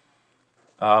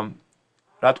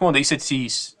 რა თქმა უნდა,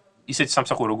 ისეთი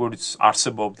სამსახური როგორც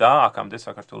არსებობდა აქამდე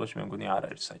საქართველოში, მე მგონი არ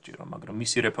არის საჭირო, მაგრამ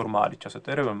მისი რეფორმა არის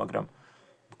ჩასატარებელი, მაგრამ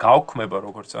გაუქმება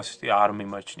როგორც ასეთი არ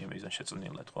მიმაჩნია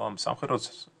მიზანშეწონილად, ხო? ამ სამხედრო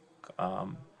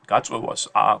გაწვევას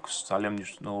აქვს ძალიან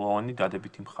მნიშვნელოვანი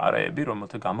დადებითი მხარეები,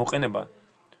 რომელთა გამოყენება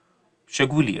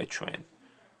შეგვიძლია ჩვენ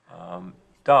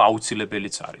და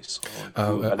აუცილებელიც არის, ხო?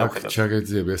 აქ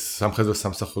ჩაგეძიები ეს სამხედრო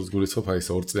სამსახურს გულისხმობ აი ეს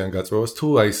ორწლიან გაწვევას თუ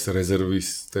აი ეს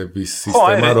რეზერვისტების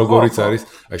სისტემა როგორიც არის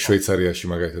აი შვეიცარიაში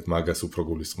მაგალითად მაგას უფრო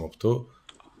გულისხმობ თუ?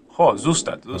 ხო,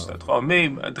 ზუსტად, ხო. მე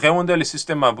დღევანდელი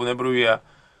სისტემა ბუნებრივია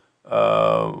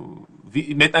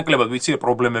მეტნაკლებად ვიცი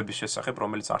პრობლემების შესახებ,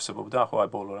 რომელიც არსებობდა ხო აი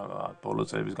ბოლო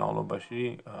წლების განმავლობაში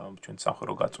ჩვენ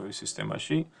სამხედრო გაწვევის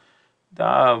სისტემაში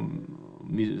და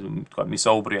თქვა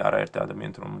მისაუბრი არაერთ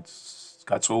ადამიანს რომელიც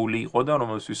გაწვეული იყო და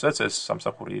რომელსაც ეს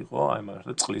სამსახური იყო აი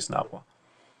მაგალითად წყლის ნახვა.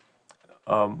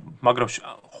 მაგრამ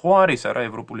ხო არის არა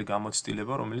ევროპული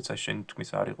გამოცდილება, რომელიც აი შენ თქმის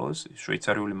არ იყოს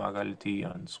შვეიცარიული მაგალითი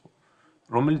ან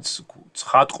რომელიც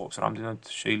ცხადყოფს რამდენად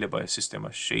შეიძლება ეს სისტემა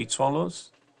შეიცვალოს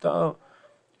და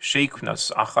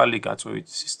შეიქმნას ახალი გაწვევით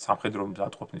სამხედრო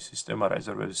მზადყოფნის სისტემა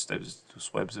რეზერვისტების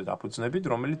სხვებზე დაფუძნებით,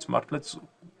 რომელიც მართლაც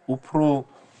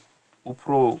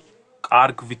უფრო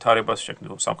კარგ ვითარებას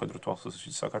შექმნებს სამხედრო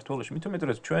თვალსაზრისით საქართველოში. მით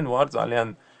უმეტეს ჩვენ ვარ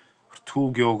ძალიან რთულ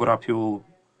გეოგრაფიულ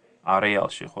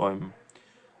არეალში, ხო,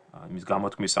 იმის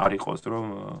გამოთქმის არ იყოს, რომ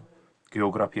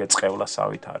გეოგრაფია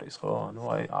წყევლასავით არის, ხო? ანუ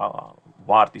აი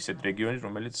ვართ ისეთ რეგიონში,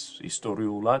 რომელიც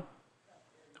ისტორიულად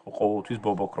ყოველთვის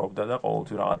ბობოქრობდა და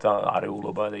ყოველთვის რაღაცა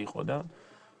არეულობა იყო და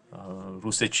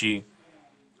რუსეთში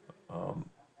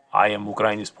აი ამ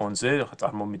უკრაინის ფონზე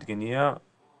წარმომიდგენია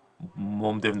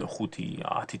მომდევნო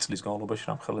 5-10 წლის განმავლობაში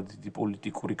რამხელა დიდი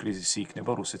პოლიტიკური კრიზისი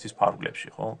იქნება რუსეთის ფარგლებში,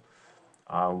 ხო?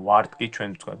 ვართ კი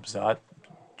ჩვენ თქვა მზად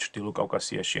ჩრდილო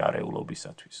კავკასიაში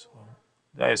არეულობისათვის, ხო?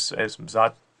 და ეს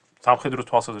მზად სამხედრო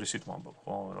თვალსაზრისით ვამბობ,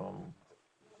 ხო, რომ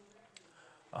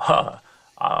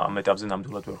ამ ეტაპზე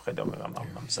ნამდვილად ვერ ხედავ ამ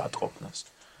მზადყოფნას.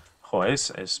 ხო,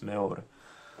 ეს მეორე.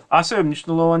 ასევე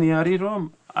მნიშვნელოვანი არის, რომ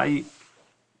აი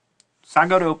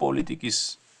საგარეო პოლიტიკის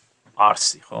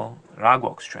არსი, ხო? რა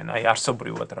გვაქვს ჩვენ, აი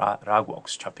არსობრივად რა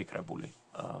გვაქვს ჩაფიქრებული.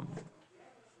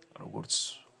 როგორც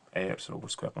ერს,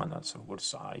 როგორც ქვეყანას, როგორც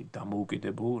აი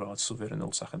დამოუკიდებულ რაღაც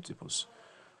სუვერენულ სახელმწიფოს.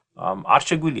 არ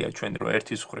შეგვიძლია ჩვენ რომ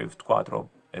ერთის მხრივ ვთქვათ, რომ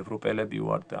ევროპელები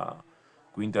ვარ და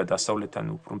გვინდა დასავლეთთან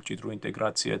უფრო მჭიდრო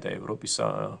ინტეგრაცია და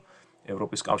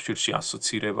ევროპის კავშირში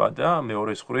ასოცირება და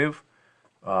მეორეს მხრივ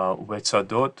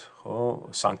ვეცადოთ, ხო,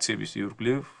 სანქციების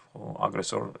ირგვლივ, ხო,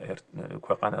 აგრესორ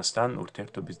ქვეყანასთან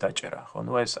ურთიერთობის დაჭერა, ხო?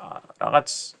 ნუ ეს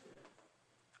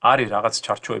არის რაღაც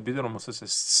ჩარჩოები, რომელსაც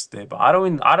ეს ცდება.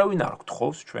 არავინ არ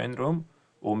გთხოვს ჩვენ რომ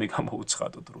ომი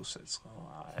გამოუცხადოთ რუსეთს, ხო?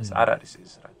 ეს არ არის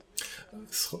ეს რა.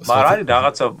 მაგრამ არის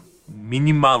რაღაცა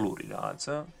მინიმალური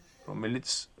რაღაცა, რომელიც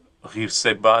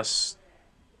ღირსებას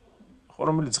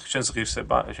რომელიც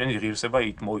შენი ღირსება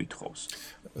მოითხოვს.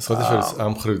 სხვადასხვა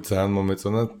ამ მხრივ ძალიან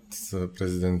მომეწონა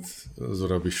პრეზიდენტ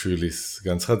ზურაბიშვილის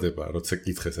განცხადება, როცა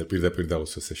კითხეს პირდაპირ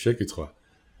დაუსვეს ეს შეკითხვა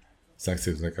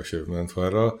სანქციებთან დაკავშირებით, მან თქვა,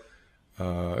 რომ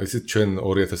ისეთ ჩვენ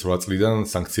 2008 წლიდან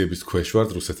სანქციების ქვეშ ვართ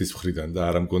რუსეთის მხრიდან და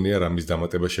არ ამგონია რამის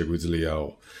დამატება შეგვიძლიაო.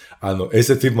 ანუ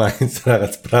ესეთი მაინც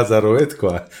რაღაც ფრაზა რო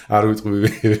ეთქვა, არ ვიტყვი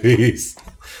ვის.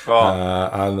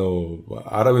 ანუ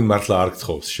არავინ მართლა არ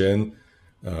გთხოვს შენ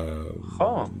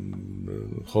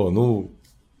ხო, ნუ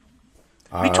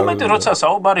მithumetes როცა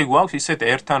საუბარი გვაქვს ისეთ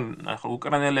ერთან ახლა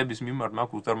უკრაინელების მიმართ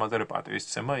მაქვს უზარმაზარი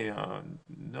პატივისცემა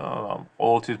და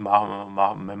ყოველთვის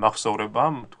მე მახსოვრება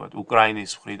თქვა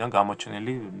უკრაინის მხრიდან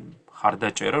გამოჩენილი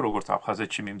ხარდაჭერა, როგორც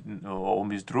აფხაზეთში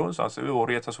ომის დროს, ასევე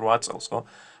 2008 წელს, ხო?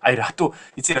 აი რატო,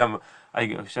 იცი რა, აი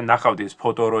შენ ნახავდი ეს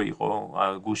ფოტო რო იყო,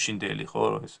 გუშინდელი, ხო,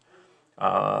 ეს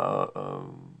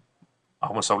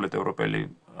აღმოსავლეთ ევროპელი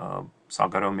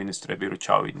საგარეო მინისტრები რო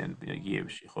ჩავიდნენ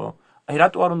კიევში, ხო? აი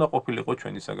რატო არ უნდა ყოფილიყო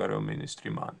ჩვენი საგარეო მინისტრი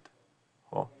მანდ?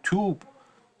 ხო? თუ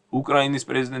უკრაინის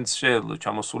პრეზიდენტს შეეძლო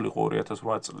ჩამოსულიყო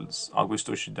 2008 წლის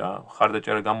აგვისტოში და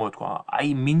ხარდაჭერა გამოეთქვა, აი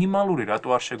მინიმალური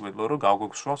რატო არ შეგვეძლო რომ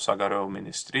გავგვექვსო საგარეო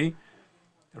მინისტრი,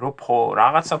 რომ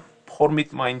რაღაცა ფორმით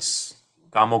მაინც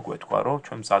გამოგვეთქვა, რომ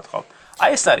ჩვენ მზად ხავთ.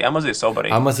 აი ეს არის, ამაზე საუბარი.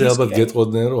 ამაზე ალბათ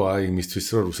გეტყოდნენ, რომ აი იმისთვის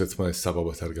რომ რუსეთმა ეს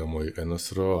საბაბად არ გამოიყენოს,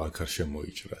 რომ აქ არ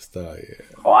შემოიჭრას და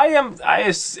აი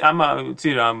ეს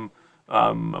იცი რა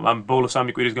ამ ბოლოს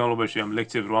სამი კვირის განმავლობაში ამ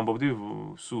ლექციებს რო ამბობდი,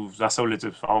 სულ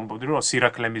დასავლეთებს ამბობდი, რომ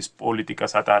სირაკლემის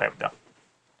პოლიტიკას ატარებდა.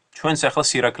 ჩვენს ახლა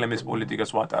სირაკლემის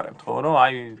პოლიტიკას ვატარებთ, ხო, რომ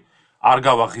აი არ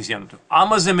გავაღიზიანოთ.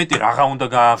 ამაზე მეტი რაღა უნდა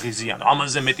გააღიზიანო,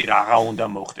 ამაზე მეტი რაღა უნდა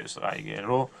მოხდეს, აი,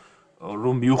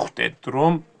 რომ მივხვდეთ,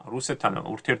 რომ რუსეთთან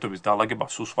ურთიერთობის დალაგება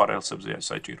სულ სხვა რელსებზეა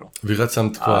საჭირო. ვიღაცამ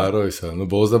თქვა, რომ ისა, ნუ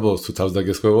ბოლოს და ბოლოს თუ თავს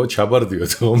დაგესხვევო,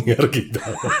 ჩაბარდიოთ, ომი არ გიდა.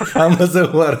 ამაზე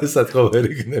უარესად ხო ვერ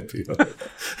იქნებიო.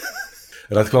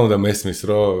 რა თქმა უნდა მესმის,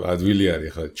 რომ ადვილი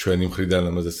არის ხა ჩვენი მხრიდან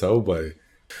ამაზე საუბარი.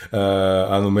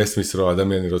 ანუ მესმის, რომ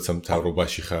ადამიანი როცა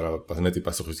მთავრობაში ხარ, მეტი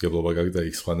პასუხისმგებლობა გაქვს და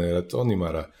იქ სხვანაირად ტონი,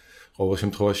 მაგრამ ყოველ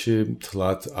შემთხვევაში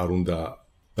თლად არ უნდა,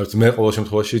 მე ყოველ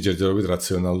შემთხვევაში ჯერჯერობით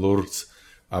რაციონალურს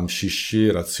ამ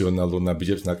შიში რაციონალურ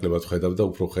ნაბიჯებს ნაკლებად ხედავ და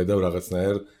უფრო ხედავ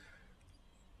რაღაცნაირ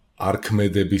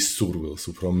არქმედების სურვილს,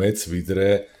 უფრო მეც ვიდრე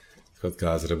თქვათ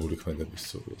გააზრებული ქმედების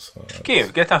სურვილს. კი,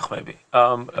 გეთანხმები.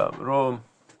 რომ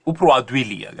უფრო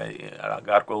ადვილია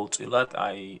გარკვეულწილად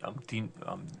აი ამ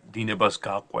დინებას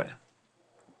გაყვე.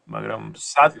 მაგრამ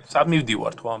სად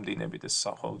მივდივართ ხო ამ დინებით ეს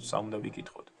საუნდა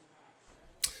ვიკითხოთ.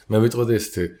 მე ვიტყოდი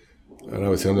ესეთი რა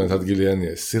ვიცი, რამდენად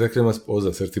ადგილიანია. სირაკლემას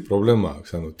პოზას ერთი პრობლემა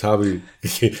აქვს, ანუ თავი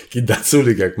კი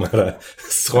დაცული გაქვს, მაგრამ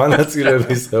სხვა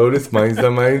ნაწილების ეურის მაინც და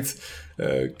მაინც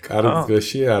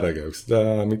კარგში არა გაქვს და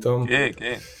ამიტომ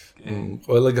კი.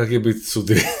 ყველა გაგებით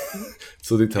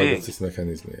ცუდი თავდაცვის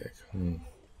მექანიზმი აქვს.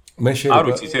 მე არ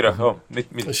ვიცი ისი რა ხო?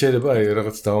 შეიძლება აი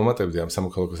რაღაც დავამატებდი ამ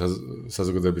სამოქალაქო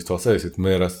საზოგადოების თვალსაზრისით,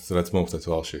 მე რაც მომხდა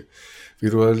თვალში.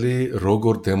 პირველი,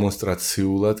 როგორ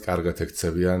დემონსტრაციულად კარგად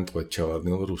ექცევიან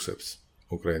ტყვეთჩავარდნილ რუსებს,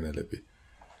 უკრაინელები.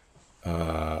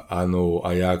 ანუ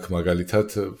აი აქ მაგალითად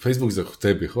Facebook-ზე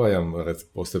ხვდები ხო აი ამ რაღაც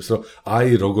პოსტებს, რომ აი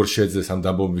როგორ შეძლეს ამ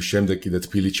დაბომბვის შემდეგ კიდე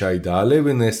თბილი ჩაი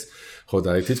დაალევინეს, ხო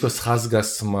და აი თითქოს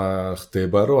ხაზგასმა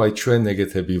ხდება, რომ აი ჩვენ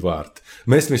ეგეთები ვართ.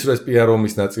 მესმის რომ ეს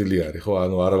PR-ომის ნაწილი არის, ხო,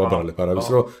 ანუ არა ვაბრალებ არავის,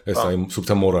 რომ ეს აი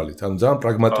სუფთა მორალით, ანუ ძალიან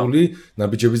პრაგმატული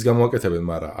ნაბიჯების გამოაკეთებენ,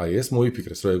 მაგრამ აი ეს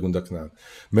მოიფიქრეს, რომ ეგ უნდა ქნან.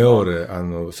 მეორე,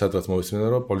 ანუ სადღაც მოვისმენე,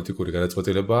 რომ პოლიტიკური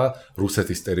გადაწყვეტილება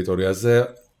რუსეთის ტერიტორიაზე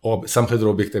სამხედრო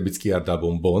ობიექტებიც კი არ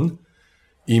დაბომბონ,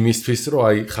 იმისთვის, რომ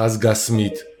აი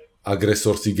ხაზგასმით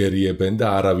აგრესორს იგერიებენ და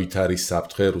არავით არის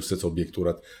საფრთხე რუსეთს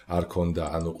ობიექტურად არ ქონდა,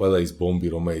 ანუ ყველა ის ბომბი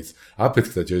რომელიც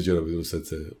აფეთქდა ჯერჯერობით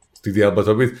რუსეთზე, დიდი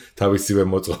ალბათობით თავისივე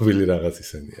მოწყობილი რაღაც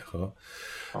ისენია, ხო?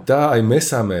 და აი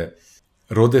მესამე,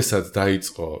 როდესაც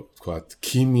დაიწყო, თქვათ,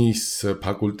 ქიმიის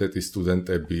ფაკულტეტის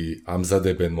სტუდენტები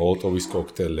ამზადებენ მოლოტოვის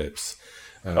კოქტეილებს,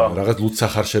 რაღაც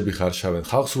ლუცახარშები ხარშავენ,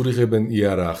 ხალხს ურიღებენ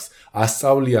იარაღს,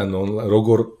 ასწავლიან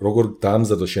როგორ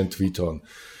დაამზადო შენ თვითონ.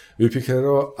 ვიფიქრე,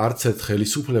 რომ არც ერთ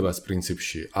ხელისუფლებას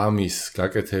პრინციპში ამის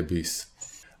გაკეთების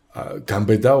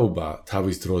გამბედაობა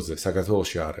თავის დროზე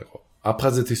საქართველოში არ იყო.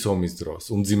 აფხაზეთის ომის დროს,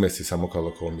 უმძიმესი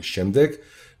სამოქალაქო ომის შემდეგ,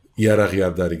 იარაღი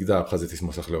არ დარიგდა აფხაზეთის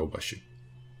მოსახლეობაში.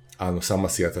 ანუ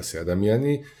 300,000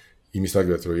 ადამიანი, იმის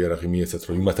მაგალითად, რომ იარაღი მიეცათ,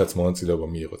 რომ იმათაც მონაწილეობა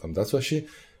მიიღოთ ამ დაცვაში,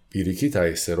 პირიქით აი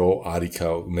ესე რომ არიქა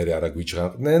მე არა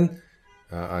გვიჯღანყდნენ,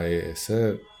 აი ესე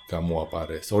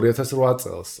გამოაპარეს. 2008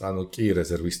 წელს, ანუ კი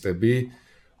რეზერვისტები,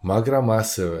 მაგრამ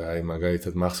ასევე აი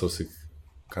მაგალითად მახსოვს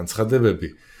განცხადებები,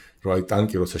 რომ აი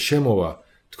ტანკი როცა შემოვა,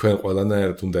 თქვენ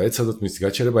ყველანაირად უნდა ეცადოთ მის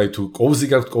გაჩერება, აი თუ კოვზი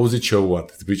გაქვთ, კოვზით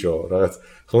შეუვარდეთ, ბიჭო, რაღაც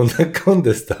ხონდა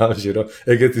კონდეს დავში, რომ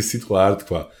ეგეთი სიტყვა არ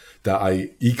თქვა და აი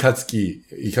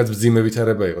იქაც მძიმე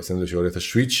ვითარება იყო სენდოში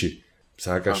 2007-ში,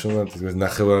 სააკაშვილმა ის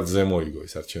ნახევარზე მოიგო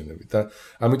ეს არჩევნები და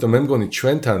ამიტომ მე მგონი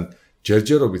ჩვენთან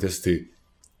ჯერჯერობით ესეთი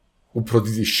უფრო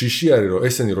დიდი შიში არის, რომ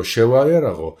ესენი რო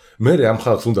შევაერაღო, მე ამ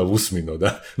ხალხს უნდა ვუსმინო და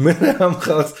მე ამ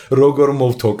ხალხს როგორ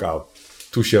მოვთოკავ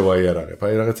თუ შევაერაღებ.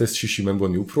 აი რაღაც ეს შიში მე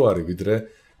მგონი უფრო არის ვიდრე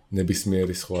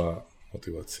ნებისმიერი სხვა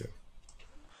мотиваცია.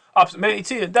 მე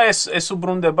იცი და ეს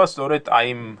უბრუნდება სწორედ აი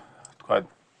თქვა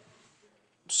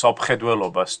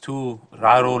საფხედველობას თუ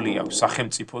რა როლი აქვს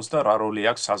სახელმწიფოს და რა როლი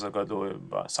აქვს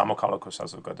საზოგადოება, სამოქალაქო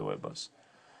საზოგადოებას.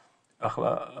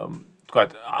 ახლა თქვა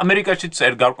ამერიკაშიც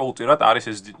გარკვეულწილად არის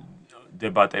ეს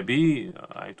დებატები,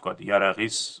 აი თქვა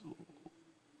იარაღის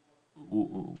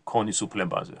ქონის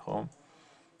უფლებაზე, ხო?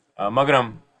 მაგრამ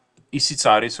ისიც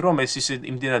არის, რომ ეს ისე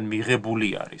იმდენად მიღებული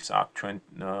არის აქ ჩვენ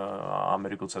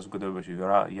ამერიკულ საზოგადოებაში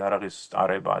იარაღის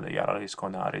ტარება და იარაღის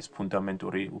ქონა არის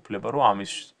ფუნდამენტური უფლება, რომ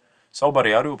ამის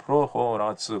საუბარი არის უფრო ხო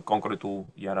რაღაც კონკრეტულ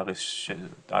იარაღის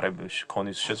ტარების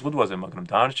ქონის შეზღუდვაზე, მაგრამ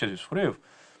დანარჩენის მხრივ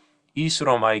ის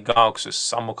რომ აი გააქვს ეს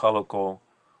სამოქალაქო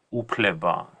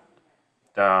უფლება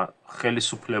და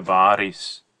ხელისუფლება არის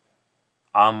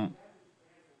ამ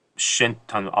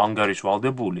შენთან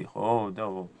ანგარიშვალდებული, ხო და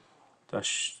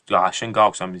შენ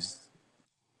გააქვს ამის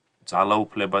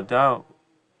ძალაუფლება და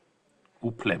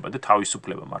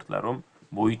თავისუფლება მართლა რომ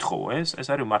მოითხოვო ეს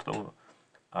არის მარტო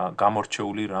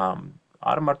გამორჩეული რამ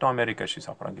არ მარტო ამერიკაში,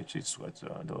 საფრანგეთში,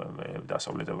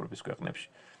 დასავლეთ ევროპის ქვეყნებში.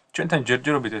 ჩვენთან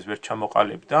ჯერჯერობით ეს ვერ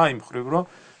ჩამოყალიბდა იმ მხრივ რომ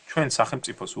ჩვენ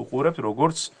სახელმწიფოს უყურებთ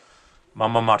როგორც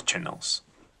მამამარჩენელს.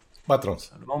 პატრონს.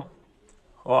 რომ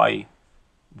ხო აი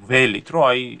ველით რომ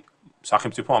აი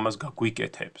სახელმწიფო ამას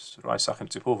გაგვიკეთებს, რომ აი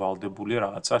სახელმწიფო ვალდებული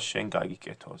რაღაცა შენ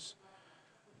გაგიკეთოს.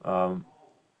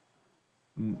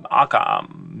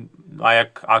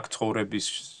 აქ ცხოვრების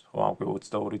ხო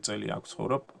 22 წელი აქ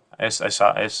ცხოვრობ,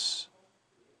 ეს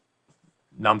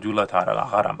ნამდვილად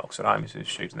აღარ მაქვს რა იმის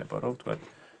შეიძლება რომ ვთქვა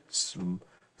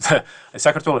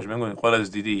საქართველოში მე მგონი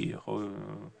ყველაზე დიდი ხო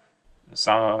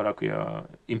რა ქვია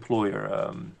employer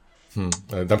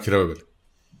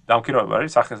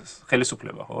დამქირავებელი არის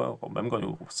ხელისუფლება ხო მე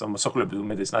მგონი მოსახლეობის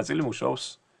უმეტეს ნაწილი მუშაობს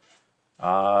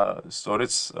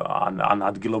სწორედ ან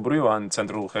ადგილობრივ ან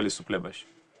ცენტრალურ ხელისუფლებაში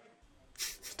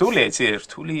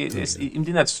რთული ეს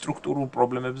იმდენად სტრუქტურულ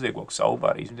პრობლემებზე გვაქვს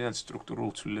საუბარი, იმდენად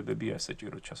სტრუქტურულ ცვლილებებია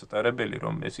საჭირო ჩასატარებელი,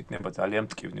 რომ ეს იქნება ძალიან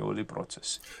მტკივნეული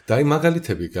პროცესი. და აი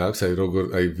მაგალითები გაქვს, აი როგორ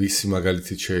აი ვისი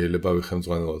მაგალითით შეიძლება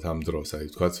ვიხელმძღვანელოთ ამ დროს, აი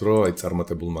თქვაც რომ აი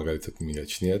წარმატებულ მაგალითად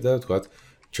მიაჩნია და თქვათ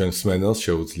ჩვენ სმენელს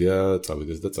შეუძლია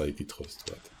წავიდეს და წაიკითხოს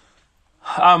თქვათ.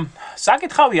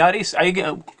 საკითხავი არის, აი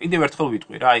კიდევ ერთხელ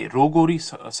ვიტყვი რა, აი როგორი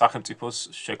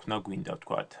სახელმწიფოს შექმნა გვინდა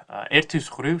ვთქვათ. ერთის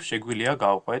მხრივ შეგვიძლია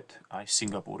გავყვეთ აი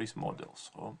სინგაპურის მოდელს,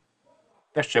 ხო?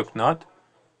 და შევქმნათ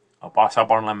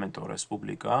საპარლამენტო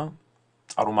რესპუბლიკა,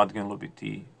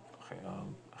 წარმომადგენლობითი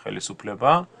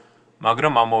ხელისუფლება,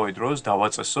 მაგრამ ამავე დროს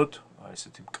დავაწესოთ აი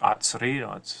ესეთი მკაცრი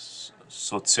რაღაც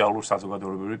სოციალურ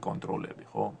საზოგადოებრივი კონტროლები,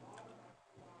 ხო?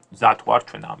 ზათ ვარ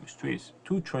ჩვენ ამისთვის.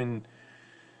 თუ ჩვენ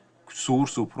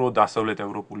სურს უფრო დასავლეთ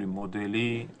ევროპული მოდელი,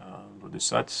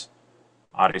 როდესაც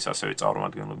არის ასევე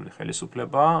წარმომადგენლობითი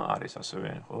ხელისუფლება, არის ასევე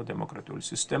ხო დემოკრატიული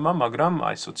სისტემა, მაგრამ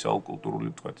აი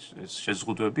სოციალ-კულტურული თქვა ეს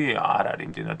შეზღუდვები არ არის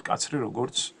იმდენად კაცრი,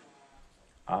 როგორც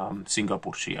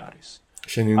სინგაპურში არის.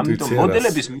 ამიტომ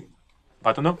მოდელების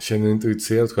ბატონო, შენი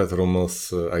ინტუიცია თქვა რომელს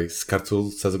აი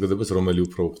საქართველოს საზოგადოებას რომელი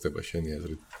უფრო უხდება შენი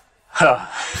აზრით?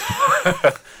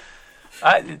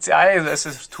 ეს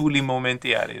რთული მომენტი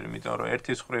არის, იმიტომ რომ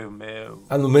ერთის მხრივ მე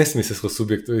ანუ მესმის ეს ხო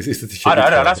სუბიექტური ისეთი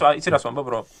არა, იცი რას ვამბობ,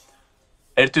 რომ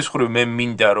ერთის მხრივ მე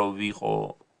მინდა რომ ვიყო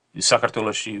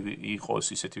საქართველოში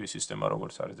იყოს ისეთივე სისტემა,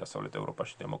 როგორც არის დასავლეთ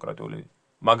ევროპაში დემოკრატიული,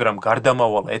 მაგრამ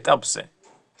გარდამავალ ეტაპზე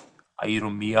აი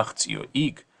რომ მიაღწიო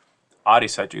იქ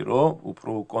არის საჭირო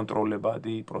უფრო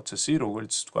კონტროლებადი პროცესი,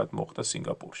 როგორც თქვა მოხდა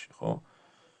სინგაპურში, ხო?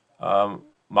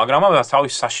 მაგრამ ამას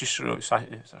თავის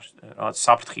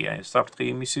საფრთხეა, საფრთხე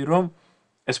იმისი, რომ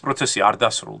ეს პროცესი არ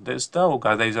დასრულდეს და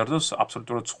გადაიზარდოს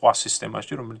აბსოლუტურად სხვა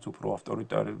სისტემაში, რომელიც უფრო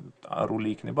ავტორიტარული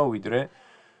იქნება, ვიდრე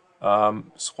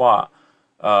სხვა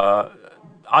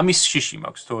ამის შიში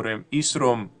მაქვს, თორემ ის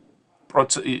რომ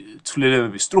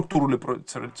ცვლილებები, სტრუქტურული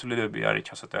ცვლილებები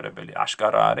არის ჩასატარებელი,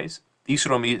 აშკარა არის, ის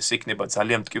რომ ის იქნება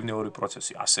ძალიან მტკივნეული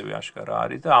პროცესი, ასევე აშკარა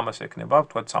არის და ამას ექნება,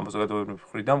 თქვა საზოგადოებრივი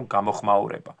მხრიდან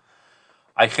გამოხმაურება.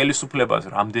 აი ხელისუფლებას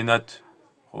რამდენად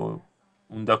ხო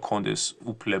უნდა კონდეს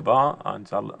უფლება ან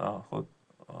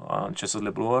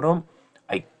შესაძლებელია რომ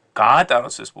აი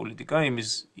გაატაროს ეს პოლიტიკა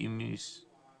იმის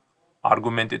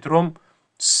არგუმენტით რომ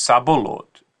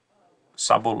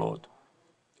საბოლოოდ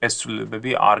ეს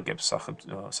ცვლილებები არგებს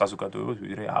საზოგადოებას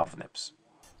ვიდრე ავნებს.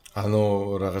 ანუ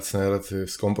რაღაცნაირად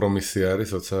ეს კომპრომისი არის,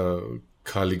 როცა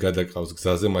ქალი გადაკავს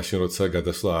გზაზე, მაშინ როცა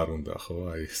გადასვლა არ უნდა, ხო?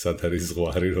 აი, სად არის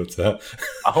ზღვარი, როცა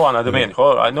ხო, ან ადამიანი, ხო?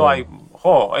 ანუ აი,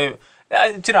 ხო, აი,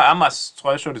 ცირა ამას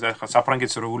სხვა შორის ახლა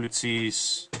საფრანგეთის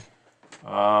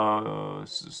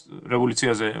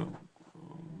რევოლუციაზე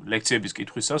ლექციების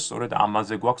კითხვისას სწორედ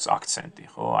ამაზე გვაქვს აქცენტი,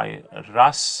 ხო? აი, რა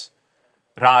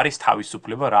არის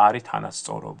თავისუფლება, რა არის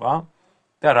თანასწორობა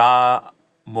და რა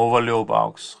მოვალეობა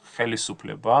აქვს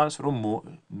ხელისუფლებას, რომ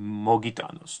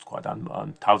მოგიტანოს, თქვა,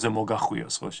 ან თავზე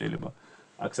მოგახვიოს, ხო, შეიძლება.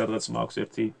 აქ სადღაც მაქვს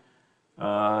ერთი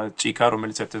ჭიქა,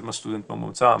 რომელიც ერთ-ერთმა სტუდენტმა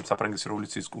მომცა საფრანგეთის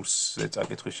რევოლუციის კურსზე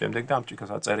წაკითხვის შემდეგ და ამ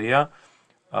ჭიქას აწერია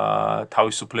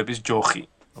თავისუფლების ჯოხი,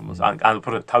 ან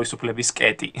თავისუფლების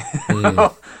კეტი.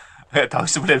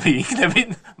 თავისუფლები იქნებით,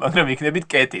 მაგრამ იქნებით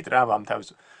კეტით რა ამ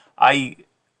თავის. აი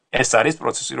ეს არის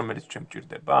პროცესი, რომელიც ჩვენ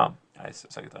გვჭირდება. აი ეს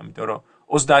საკითხი, იმიტომ რომ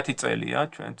 30 წელია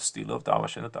ჩვენ ვცდილობთ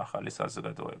დავაშენოთ ახალი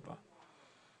საზოგადოება.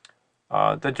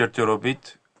 და ჯერჯერობით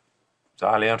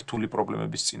ძალიან რთული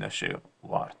პრობლემების წინაშე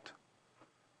ვართ.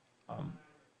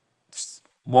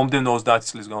 მომდევნო 30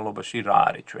 წლის განმავლობაში რა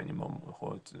არის ჩვენი ხო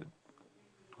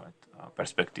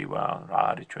პერსპექტივა, რა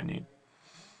არის ჩვენი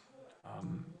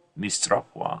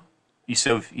მისწრაფვა,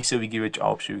 ისევ იგივე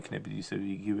ჭაობში ვიქნებით, ისევ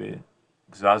იგივე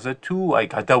გზაზე თუ აი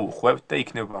გადავუხვევთ და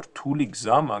იქნება რთული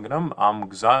გზა, მაგრამ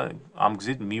ამ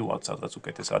გზით მივვალთ სადღაც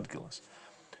უკეთეს ადგილას.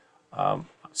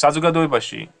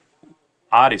 საზოგადოებაში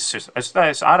არის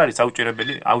ეს არ არის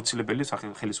აუცილებელი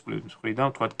ხელისუფლების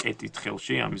მხრიდან, თქვათ კეტით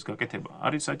ხელში ამის გაკეთება.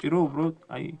 არის საჭირო უბრალოდ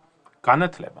აი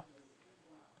განათლება.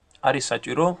 არის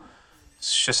საჭირო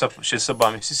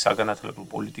შესაბამისი საგანათლებლო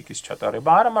პოლიტიკის ჩატარება,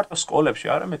 არა მარტო სკოლებში,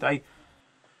 არამედ აი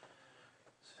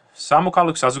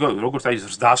სამოქალაქო საზოგადოება, როგორც აი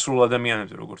დასრულ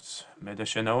ადამიანებზე, როგორც მე და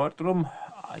შენ ვართ, რომ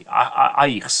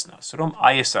აიხსნას, რომ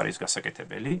აი ეს არის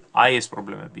გასაკეთებელი, აი ეს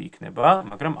პრობლემები იქნება,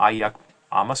 მაგრამ აი აქ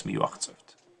ამას მივახცევთ.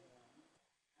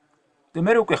 და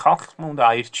მე უკვე ხალხმა უნდა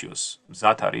აირჩიოს,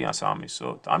 მზად არის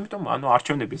ამისოთ. ამიტომ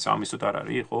არჩევნები ამისოთ არ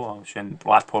არის, ხო? შენ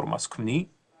პლატფორმას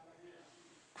ქმნი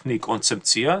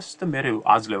კონცეფციას და მე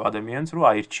აძლევ ადამიანს რომ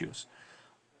აირჩიოს.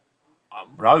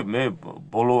 რავი, მე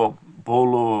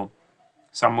ბოლო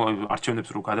არჩევნებს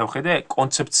რო გადავხედე,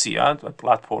 კონცეფცია,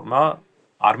 პლატფორმა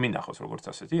არ მინახავს როგორც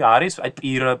ასეთი, არის აი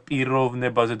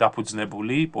პიროვნებაზე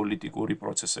დაფუძნებული პოლიტიკური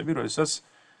პროცესები, როდესაც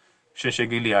შენ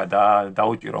შეგიძლია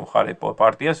დაუჭირო მხარე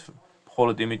პარტიას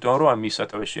მხოლოდ იმიტომ, რომ მის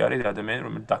სათავეში არის ადამიანი,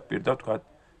 რომელიც დაგპირდა, თქვა,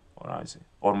 რა იცი,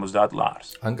 50 ლარს.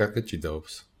 ან კარგად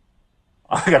ჭიდაობს.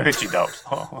 კარგად ჭიდაობს.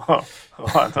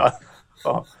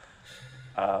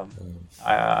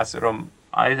 ასე რომ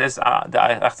აი ეს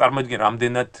წარმოიდგინე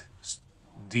რამდენად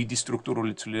დიდი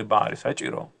სტრუქტურული ცვლილება არის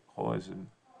საჭირო, ხო ეს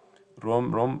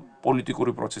რომ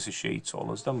პოლიტიკური პროცესი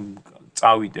შეიცვალოს და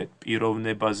წავიდეთ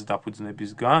პიროვნებაზე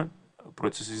დაფუძნებისგან,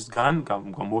 პროცესისგან,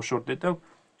 გამოშორდეთ და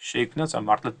შეიქმნას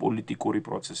მართლაც პოლიტიკური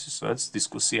პროცესი, სადაც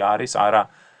დისკუსია არის, არა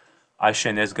აი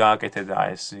შენ ეს გააკეთე და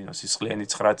ეს სისხლიანი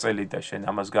 9 წელი და შენ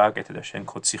ამას გააკეთე და შენ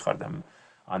ქოცი ხარ და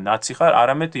ნაცი ხარ,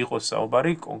 არამედ იყოს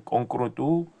საუბარი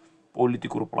კონკრეტულ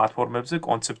პოლიტიკურ პლატფორმებზე,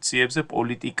 კონცეფციებზე,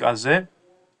 პოლიტიკაზე,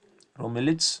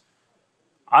 რომელიც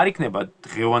არ იქნება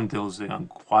დღევანდელზე ან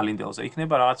ხვალინდელზე,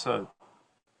 იქნება რაღაცა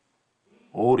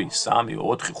 2, 3,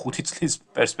 4, 5 წლის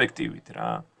პერსპექტივით რა.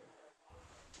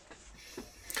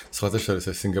 სხვათა შორის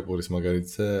სინგაპურის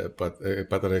მაგალითზე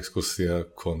პატარა ექსკურსია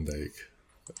ჰქონდა იქ.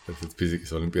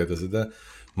 ფიზიკის ოლიმპიადაზე და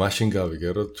მაშინ გავიგე,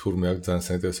 რომ თურმე აქვს ძალიან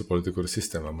საინტერესო პოლიტიკური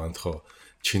სისტემა, მან ხო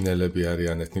ჩინელები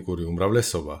არიან ეთნიკური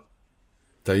უმრავლესობა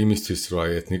და იმისთვის, რომ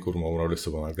აი ეთნიკურმა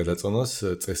უმრავლესობამ არ გადაწონოს,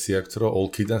 წესი აქვს, რომ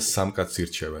ოლქიდან 3 კაცს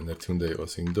ირჩევენ, ერთი უნდა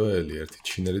იყოს ინდოელი, ერთი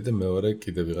ჩინელი და მეორე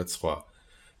კიდე ვიღაც სხვა.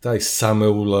 და აი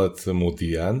სამეულად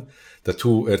მოდიან და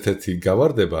თუ ერთ-ერთი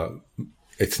გავარდება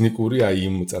ეთნიკური აი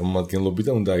იმ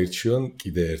წარმომადგენლობიდან უნდა აირჩიონ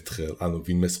კიდე ერთხელ, ანუ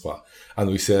ვინმე სხვა.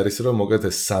 ანუ ისე არის, რომ მოგეთ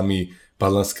ეს 3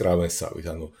 ბალანს კრავენსავით,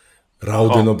 ანუ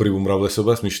რაოდენობრივ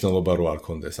უმრავლესობას მნიშვნელობა რო არ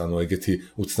კონდეს, ანუ ეგეთი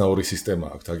უცნაური სისტემა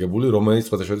აქვს აგებული, რომელიც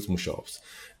სხვადასხვა მუშაობს.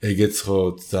 ეგეც ხო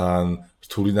ძალიან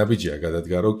რთული ნაბიჯია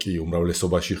გადადგა, რომ კი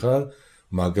უმრავლესობაში ხარ,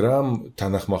 მაგრამ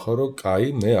თანახმახო რომ კაი,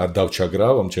 მე არ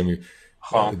დავჩაგრავ ამ ჩემი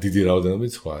დიდი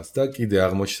რაოდენობით სხვას და კიდე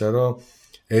აღმოჩნდა, რომ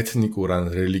ეთნიკურ ან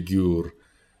რელიგიურ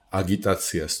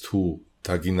აგიტაციას თუ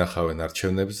დაგინახავენ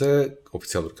არჩევნებზე,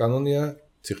 ოფიციალური კანონია,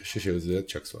 ციხეში შეუძლიათ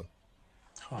ჩაქსვან.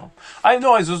 აი ნუ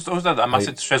ეს ზუსტად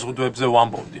ამასეთ შეზღუდვებზე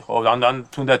ვამბობდი, ხო? ან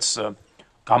თუნდაც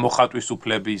გამოხატვის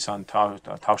უფლების ან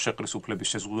თავშეყრის უფლების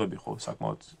შეზღუდვები ხო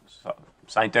საკმაოდ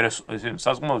საინტერესო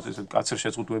საკმაოდ კაცრი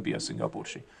შეზღუდვებია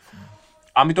სინგაპურში.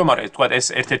 ამიტომ არა თქვა ეს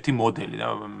ერთ-ერთი მოდელი და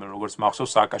როგორც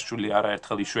მახსოვს სააკაშვილი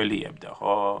არაერთხელ იშველიებდა,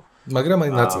 ხო? მაგრამ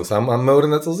აი ნაწილს ამ მეორე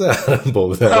ნაწილზე არ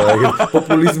ამბობდა, ეგ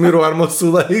პოპულიზმი რო არ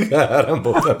მოსულა იქ არ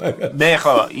ამბობდა. მე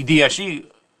ხო იდეაში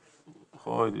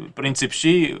ხო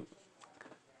პრინციპში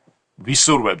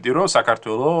ვისურვებდი რომ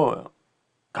საქართველოს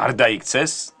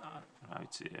გარდაიქცეს, რა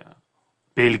ვიცი,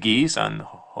 ბელგიის ან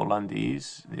ჰოლანდიის,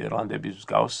 ნიდერლანდების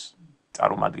მსგავს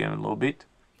წარმომადგენლობით.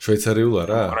 შვეიცარიულ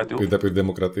არა? პირდაპირ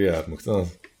დემოკრატია არ მოგწონს?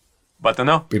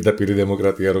 ბატონო? პირდაპირ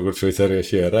დემოკრატია როგორც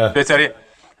შვეიცარიაში არა? შვეიცარია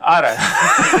არა.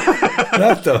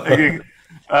 რატო?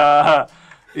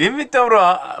 იმიტომ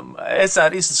რომ ეს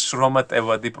არის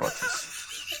შრომატევადი პროცესი.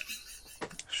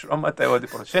 შრომატევადი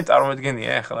პროცესი. შენ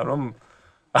წარმოიდგენია ახლა რომ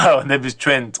ნების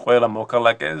ჩვენ ყველა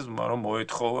მოქალაქეს რომ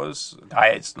მოეთხოვოს,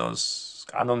 დაეცნოს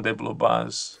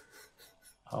კანონმდებლობას,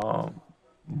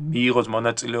 მიიღოს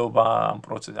მონაწილეობა ამ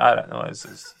პროცესში. არა, ნუ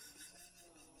ეს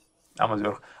ამაზე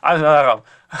რა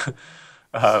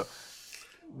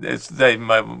ეს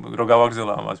რო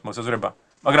გავაგზავნა ამას მოსაზრება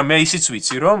მაგრამ მე ისიც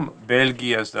ვიცი რომ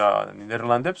ბელგიას და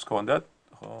ნიდერლანდებს ჰქონდათ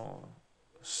ხო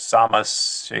 300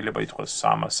 შეიძლება ითქვას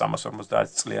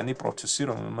 350 წლიანი პროცესი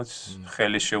რომელმაც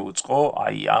ხელი შეუწყო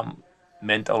აი ამ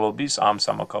მენტალობის ამ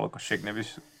სამოქალაქო შეგნების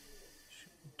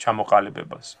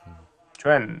ჩამოყალიბებას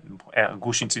ჩვენ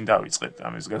გუშინ წინ დავიწყეთ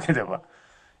ამის გაკეთება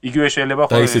იგივე შეიძლება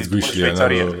ხო ისიც გვიშლია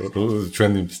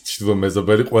ჩვენი ჩრდილო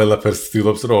მეზობელი ყველაფერს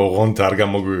ცდილობს რომ ოღონდ არ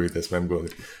გამოგვივიდეს მე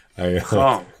მგონი აი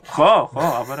ხო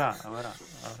აბარა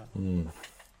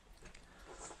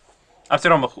ასე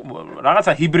რომ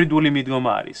რაღაცა ჰიბრიდული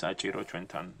მიდგომა არის საჭირო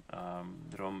ჩვენთან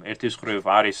რომ ერთის მხრივ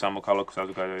არის სამოქალაქო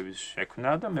საზოგადოების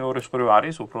შექმნა და მეორე მხრივ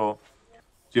არის უფრო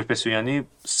ძირფესვიანი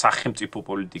სახელმწიფო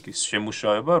პოლიტიკის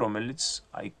შემუშავება რომელიც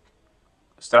აი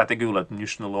სტრატეგიულად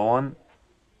მნიშვნელოვან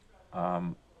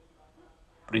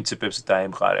პრინციპებს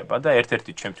დაემყარება და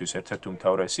ერთ-ერთი ჩემთვის ერთ-ერთი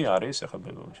უმთავრესი არის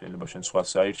ახლა შეიძლება შენ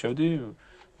სხვას აირჩევდი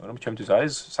მაგრამ ჩემთვის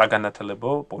არის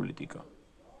საგანათლებო პოლიტიკა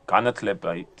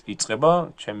განათლება იწყება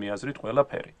ჩემი აზრით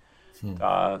ყველაფერი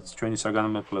და ჩვენი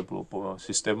საგანმანათლებლო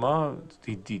სისტემა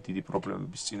დიდი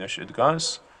პრობლემების წინაშე დგას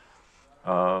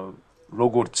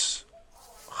როგორც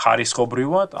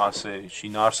ხარისხობრივად ასე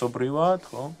შინაარსობრივად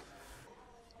ხო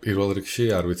პირველ რიგში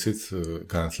არ ვიცით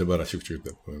განათლება რაში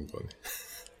გჭირდება მე მგონი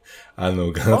ანუ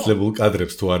განათლებულ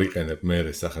კადრებს თუ არ იყენებ მე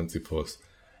სახელმწიფოს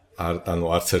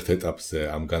ანუ არც ერთ ეტაპზე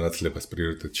ამ განათლებას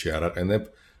პრიორიტეტში არ აყენებ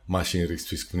მაშინ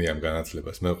რისთვის ქმნი ამ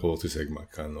განათლებას მე ყოველთვის ეგ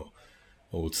მაქვს ანუ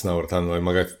უცნაურად ანუ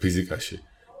მაგალითად ფიზიკაში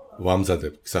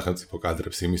ვამზადებ სახელმწიფო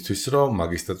კადრებს იმისთვის რომ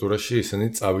მაგისტრატურაში ისინი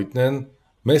წავიდნენ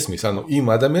მესმის ანუ იმ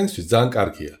ადამიანისთვის ძალიან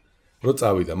კარგია რომ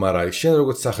წავიდა მაგრამ აი შენ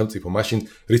როგორც სახელმწიფო მაშინ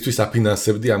რისთვის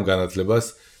აფინანსებდი ამ განათლებას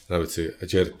რა ვიცი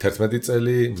ჯერ 11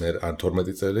 წელი მე ან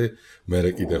 12 წელი მე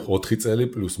კიდე 4 წელი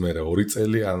პლუს მე 2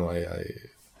 წელი ანუ აი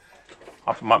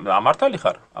ამართალი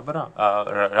ხარ აბა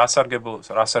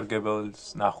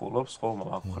რასარგებელს ნახულობს ხო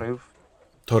მაგხრივ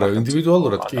თორე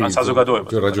ინდივიდუალურად კი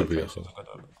საზოგადოებას რაჯობია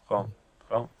ხო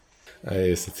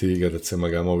აი ესეთი გადაცემა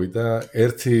გამოვიდა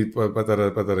ერთი პატარა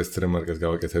რემარკას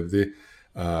გავაკეთებდი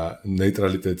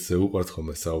ნეიტრალიტეტზე უყვართ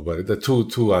ხოლმე საუბარი და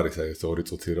თუ არის აი ეს 2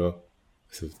 წუთი რომ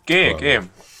კი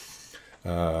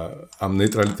ამ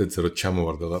ნეიტრალიტეტზე რომ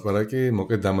ჩამოვარდა ლაპარაკი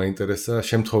მოკლედ დამაინტერესა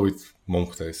შემთხვევით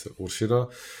მომხდა ეს ყურში რომ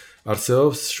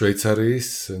არსებობს შვეიცარიის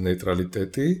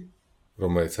ნეიტრალიტეტი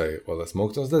რომელიც აი ყველას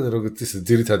მოგწონს და როგორც ის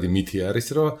ძირითადი მითი არის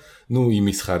რომ ნუ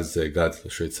იმის ხარჯზე გადლა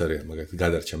შვეიცარია მაგალითად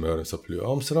გადარჩა მეორე მსოფლიო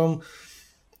ომს რომ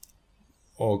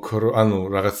ანუ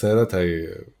რაღაცნაირად აი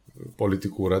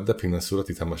პოლიტიკურად და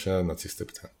ფინანსურად ითამაშა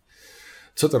ნაცისტებთან.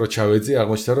 ცოტა რო ჩავეძი,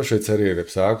 აღმოჩნდა რომ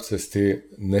შვეიცარიელებს აქვს ესეთი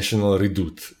national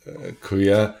redoubt,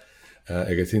 ქვია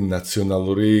ეგეთი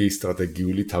ნაციონალური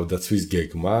სტრატეგიული თავდაცვის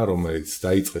გეგმა, რომელიც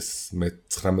დაიწყეს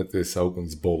მე-19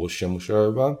 საუკუნის ბოლოს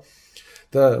შემუშავება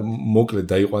და მოკლედ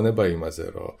დაიყვანება იმაზე,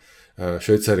 რომ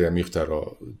შვეიცარია მიხვდა, რომ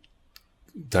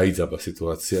დაიძაბა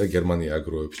სიტუაცია, გერმანია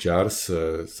აგროვებს ჯარს,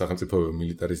 სახელმწიფოები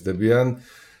მილიტარისტებიან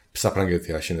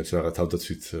საფრანგეთი აშენებს რაღაც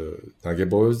თავდაცვით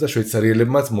ნაგებობებს და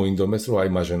შვეიცარიელებმაც მოინდომეს რომ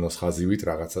აი მაჟენოს ხაზივით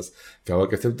რაღაცას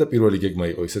გავაკეთებთ და პირველი გეგმა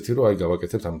იყო ისეთი რომ აი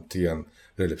გავაკეთებთ ამ მთიან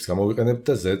რელებს გამოვიყენებთ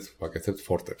და ზედ ვაკეთებთ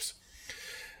ფორტებს.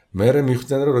 მერე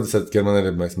მიხვდნენ რომ როდესაც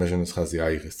გერმანელებმა ეს მაჟენოს ხაზი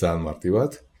აიღეს ძალიან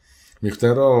მარტივად,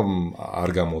 მიხვდნენ რომ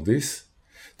არ გამოდის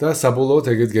და საბოლოოდ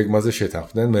ეგეთ გეგმაზე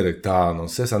შეთანხმდნენ, მერე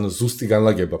დაანონსეს, ანუ ზუსტი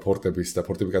განლაგება ფორტების და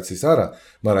ფორტიფიკაციის არა,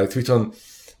 მაგრამ თვითონ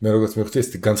მე როგორც მივხვდი ეს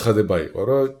განცხადება იყო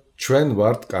რომ ჩვენ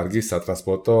ვართ კარგი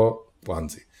სატრანსპორტო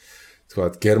კვანძი.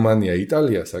 თქვათ გერმანია,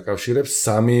 იტალიას აკავშირებს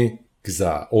 3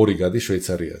 გზა, 2 გადის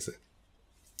შვეიცარიაზე.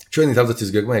 ჩვენი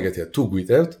თავდაცვის გეგმა ეგეთია, თუ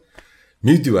გვიტევთ,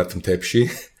 მივდივართ მთებში,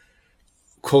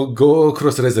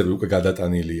 ქროს რეზერვი უკვე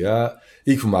გადატანილია,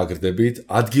 იქ ვმაგრდებით,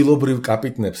 ადგილობრივ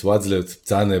კაპიტნებს ვაძლევთ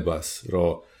ბრძანებას,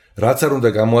 რომ რაც არ უნდა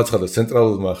გამოაცხადოს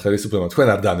ცენტრალურმა ხელისუფლებამ, თქვენ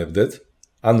არ დანებდეთ,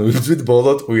 ანუ იბრძვით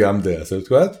ბოლო ტყვიამდე, ასე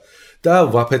ვთქვათ. და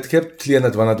ვაფეთქებთ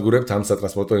მთლიანად ვანადგურებთ ამ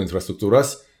სატრანსპორტო ინფრასტრუქტურას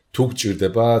თუ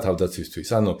გჭირდება თავდაცვისთვის.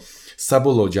 ანუ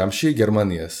საბოლოო ჯამში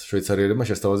გერმანიას შვეიცარიელებმა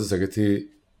შესთავაზეს ეგეთი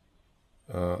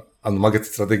ანუ მაგეთი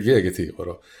სტრატეგია ეგეთი იყო,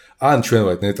 რომ ან ჩვენ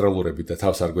ვართ ნეიტრალურები და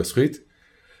თავს არ გვესხვით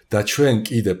და ჩვენ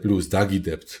კიდე პლუს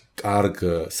დაგიდებთ კარგ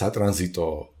სატრანზიტო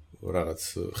რაღაც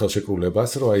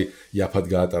ხელშეკრულებას, რომ აი იაფად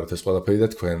გაატაროთ ეს ყველაფერი და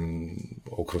თქვენ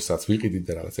ოქროსაც ვიყიდით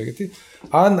და რაღაც ეგეთი.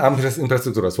 ან ამ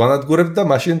ინფრასტრუქტურას ვანადგურებთ და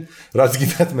მაშინ რაც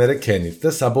გინდათ მერე ქენით და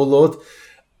საბოლოოდ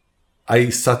აი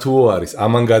სათუო არის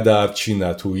ამან გადაარჩინა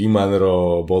თუ იმან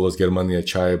რომ ბოლოს გერმანია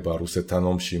ჩაება რუსეთთან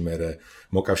ომში მერე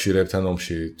მოკავშირეებთან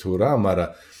ომში თუ რა, მაგრამ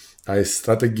აი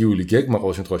სტრატეგიული გეგმა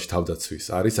ყოველ შემთხვევაში თავდაცვის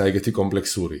არის აი ეგეთი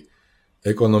კომპლექსური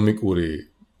ეკონომიკური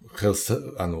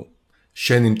ანუ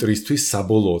შენი მტრისთვის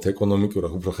საბოლოოდ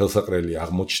ეკონომიკურად უფრო ხელსაყრელი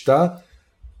აღმოჩნდა,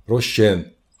 რომ შენ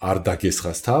არ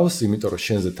დაგესხას თავს, იმიტომ რომ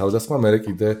შენზე თავდასხმა მე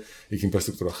კიდე იქ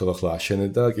ინფრასტრუქტურა ხელახლა აშენე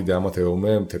და კიდე ამათ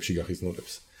ეომე მთებში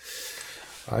გახიზნულებს.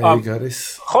 აი ეგ არის.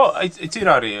 ხო, იცი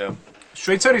რა არის?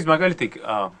 შვეიცარიის მაგალითი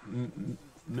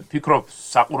ფიქრობ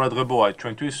საყურადღებოა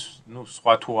ჩვენთვის, ну,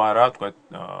 სხვა თუ არა, თქვა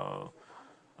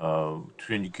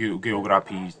ჩვენი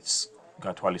გეოგრაფიის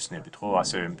გათვალისწინებით, ხო,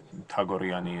 ასევე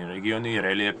მთაგორიანი რეგიონი,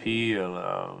 რელიეფი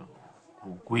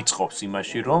გვიწყობს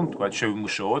იმაში, რომ თქვა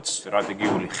შევიმუშაოთ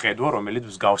სტრატეგიული ხედვა, რომელიც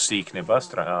მსგავსი იქნება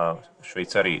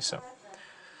შვეიცარიისა.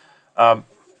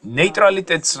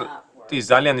 ნეიტრალიტეტი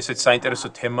ძალიან ისეთ საინტერესო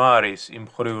თემა არის იმ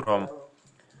მხრივ, რომ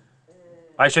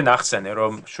აი შენ ახსენე,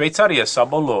 რომ შვეიცარია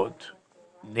საბოლოოდ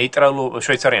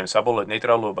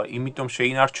ნეიტრალობა იმიტომ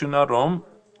შეინარჩუნა, რომ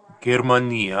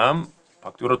გერმანიამ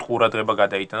ფაქტობრივად ყურადღება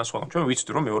გადაიტანა სხვაგან. ჩვენ ვიცით,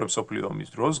 რომ მეორე მსოფლიო ომის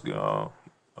დროს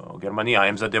გერმანია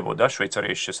აემზადებოდა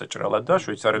შვეიცარიაში შესაჭრელად და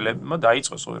შვეიცარიელებმა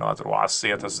დაიწყეს რაღაც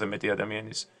 800,000-ზე მეტი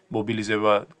ადამიანის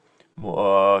მობილიზება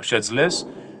შეძლეს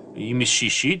იმის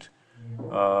შიშით.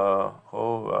 ხო,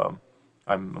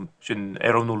 შენ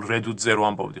ეროვნულ რედუტზე რო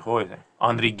ამბობდი, ხო,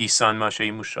 ანრი გისანმა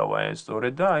შეიმუშავა ეს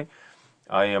სწორედ და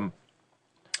აი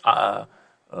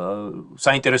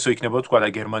საინტერესო იქნება თქვა და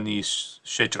გერმანიის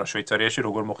შეჭრა შვეიცარიაში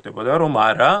როგორ მოხდებოდა, რომ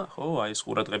არა, ხო, აი ეს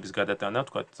ყურადღების გადატანა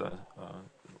თქვა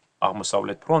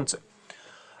აღმოსავლეთ ფრონტზე.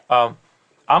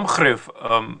 ამ ხრივ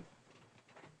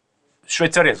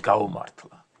შვეიცარიას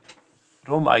გაუმართლა,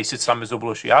 რომ აი ისეთ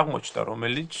სამეზობლოში აღმოჩნდა,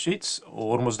 რომელიცშიც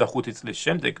 45 წლის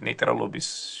შემდეგ ნეიტრალობის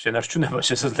შენარჩუნება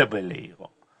შესაძლებელი იყო.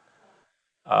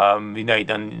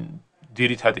 ვინაიდან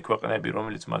ძირითადი ქვეყნები,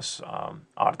 რომელიც მას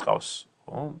არ ტყავს,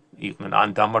 ხო, იყვნენ ან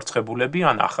დამარცხებულები,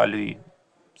 ან ახალი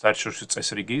საერთაშორისო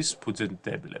წესრიგის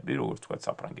ფუძემდებლები, როგორც თქვა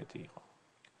საფრანგეთი იყო.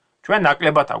 ჩვენ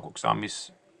ნაკლებად აგვაქვს ამის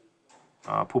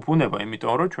ფუფუნება,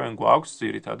 იმიტომ რომ ჩვენ გვაქვს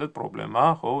ძირითადად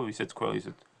პრობლემა, ხო,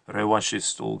 ისეთ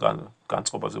რევანშისტულ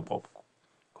განწყობაზე ყოფ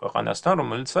ქვეყანასთან,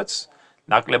 რომელსაც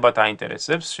ნაკლებად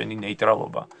აინტერესებს შენი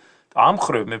ნეიტრალობა. ამ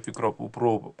ხრივ მე ვფიქრობ, უფრო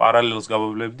პარალელს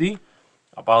გავავლებდი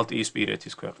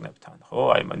ბალტიისპირეთის ქვეყნებთან, ხო,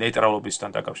 აი ნეიტრალობისთან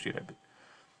დაკავშირებით.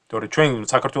 თორე ჩვენ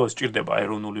საქართველოს ჭირდება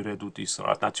ეროვნული რედუტის,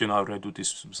 ნაციონალური რედუტის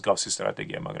მსგავსი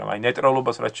სტრატეგია, მაგრამ აი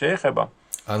ნეიტრალობას რაც შეეხება,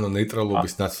 ანუ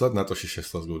ნეიტრალობის ნაცვლად ნატოში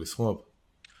შესვლას გულისხმობ?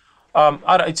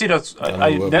 არა, იცი რა,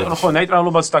 აი ხო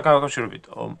ნეიტრალობას დაკავშირებით.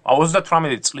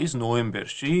 38 წლის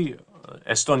ნოემბერში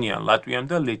ესტონიამ, ლატვიამ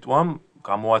და ლიტვამ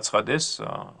გამოაცხადეს,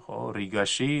 ხო,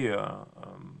 რიგაში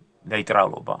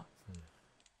ნეიტრალობა.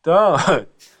 და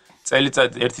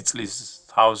წელიწად 1 წლის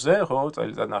თავზე, ხო,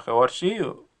 წელიწად ნახევარში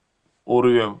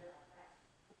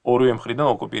ორივე მხრიდან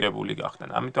ოკუპირებული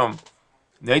გახდნენ. ამიტომ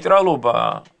ნეიტრალობა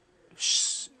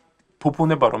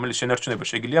ფუფუნება, რომელიც შენარჩუნება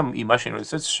შეგიძლია იმაშინ,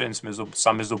 როდესაც შენს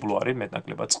სამეზობლო არის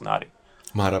მეტნაკლებად წყნარი.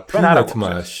 მაგრამ ფინეთმა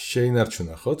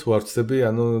შეინარჩუნა, ხო, თუ არ ვცდები,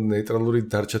 ანუ ნეიტრალური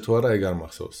დარჩა თუ არა, ეგ არ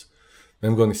მახსოვს. მე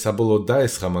მგონი საბოლოოდ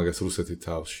დაესხა მაგას რუსეთი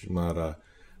თავში, მაგრამ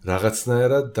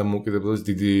რაღაცნაირად დამოუკიდებლობის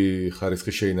დიდი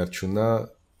ხარისხი შეინარჩუნა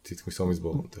თითქმის ომის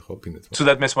ბოლომდე, ხო, ფინეთმა.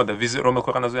 ცუდად მესმოდა, რომელ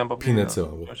ქვეყანაზე ამბობ? ფინეთზე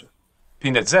ვამბობ.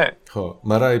 ფინეთზე? ხო,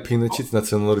 მაგრამ აი ფინეთშიც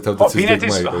ნაციონალური თავდაცვის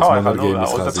გეგმა იყო,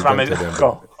 მანერგეიმის ხაზი.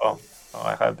 ხო.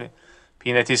 ახლა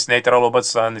ფინეთის ნეიტრალობაც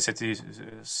ისეთი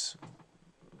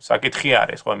საკითხი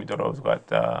არის, ხო, იმიტომ რომ ვთქვა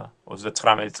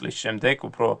 39 წლის შემდეგ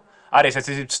უფრო არის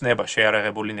ესეთი ცნება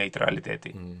შეარაღებული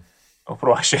ნეიტრალიტეტი. უფრო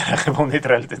შეარაღებულ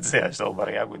ნეიტრალიტეტზეა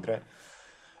საუბარი აგვიდრე.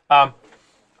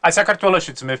 აი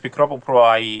საქართველოშიც მე ვფიქრობ უფრო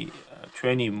აი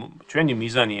ჩვენი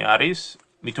მიზანი არის,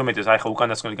 მით უმეტეს აი ხა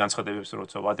უკანასკნელი განცხადებებს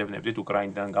როცა ვადევნებდით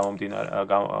უკრაინიდან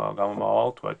გამომავალ,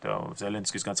 თქვა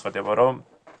ზელენსკის განცხადება, რომ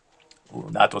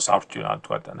ნატოს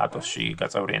ნატოში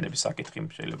გაწევრიანების საკითხი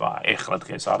შეიძლება ეხლა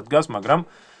დღეს არ დგას, მაგრამ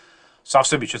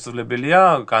სავსებით შესაძლებელია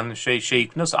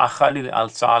შეიქმნოს ახალი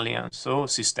ალიანსო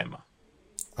სისტემა.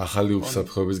 ახალი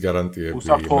უსაფრთხოების გარანტიები,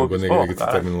 მეგონი ეგეთი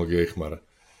ტერმინოლოგია იხმარა.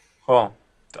 ხო,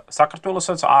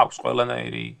 საქართველოსაც აქვს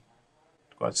ყველანაირი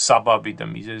თქვა საბაბი და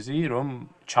მიზეზი, რომ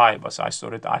ჩაებას აი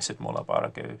სწორედ ასეთ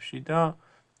მოლაპარაკებებში და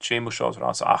შეიმუშაოს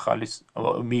რაღაც ახალი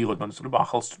მიიღოს მონაწილეობა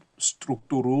ახალ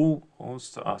სტრუქტურულ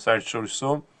საერთაშორისო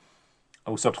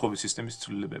უსაფრთხოების სისტემის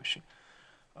ცვლილებებში.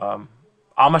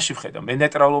 ამაში ვხედავ, მე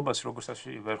ნეიტრალობას როგორც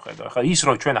ასე ვერ ვხედავ. ახლა ის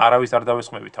რომ ჩვენ არავის არ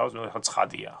დავესხმებით თავს, მე ხა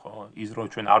ცხადია, ხო? ის რომ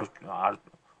ჩვენ არ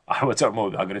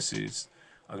ვაწარმოებთ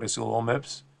აგრესიულ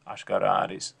ომებს, აშკარა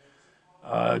არის.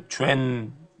 ჩვენ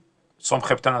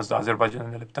სომხებთანაც და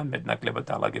აზერბაიჯანელებთან მეტნაკლებად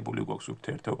დაალაგებული გვაქვს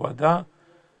ურთიერთობა და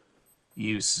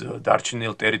ის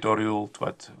დარჩენილ ტერიტორიულ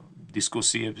თქვათ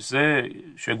დისკუსიებზე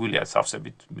შეგვიძლია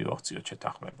სავსებით მივახციოთ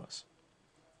შეთანხმებას.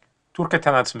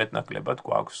 თურქეთთანაც მეტნაკლებად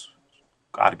გვაქვს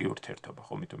კარგი ურთიერთობა,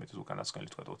 ხო, მით უმეტეს უკანასკნელი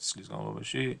თქვათ 20 წლის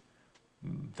განმავლობაში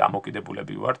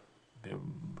დამოკიდებულები ვართ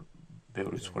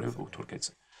ბევრი ცხოვრები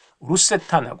თურქეთზე.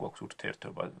 რუსეთთან აქვს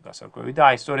ურთიერთობა გასაკვირველი და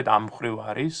აი სწორედ ამ მხრივ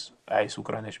არის აი ეს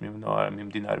უკრაინაში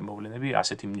მიმდინარე მოვლენები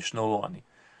ასეთი მნიშვნელოვანი.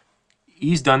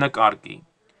 ის დანაკარგი,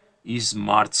 ის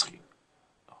მარცხი,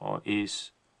 ხო, ის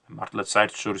მართლაც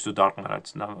საერთაშორისო დარტყმა რაც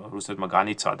რუსეთმა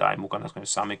განიცადა აი უკანასკნელი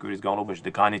 3 კვირის განმავლობაში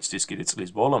და განიცდის კიდე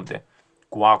წლის ბოლომდე,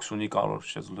 გვაქვს უნიკალურ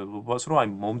შესაძლებლობას, რომ აი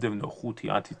მომდევნო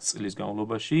 5-10 წლის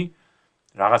განმავლობაში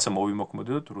რაღაცა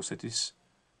მოვიმოქმედოთ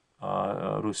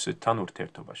რუსეთთან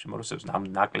ურთიერთობაში. რუსებს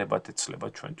ნაკლებად ეცლება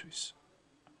ჩვენთვის.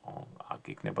 აქ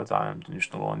იქნება ძალიან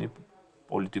მნიშვნელოვანი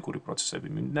პოლიტიკური პროცესები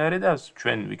მიმდინარე და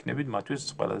ჩვენ ვიქნებით მათთვის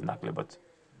ყველაზე ნაკლებად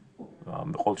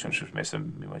ყოველ შემთხვევაში მე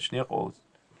მიმაჩნია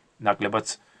ნაკლებად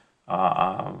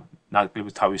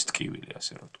თავის ტკივილი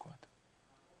ასე რომ ვთქვა.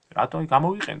 რატომ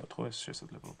გამოვიყენოთ ხო ეს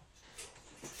შესაძლებლობა?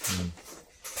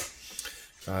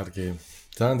 კარგი.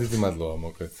 ძალიან დიდი მადლობა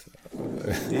მოკლედ.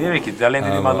 დიახ, ძალიან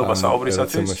დიდი მადლობა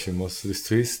საუბრისათვის. თემაში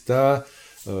მოსვლისთვის და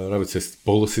რა ვიცი ეს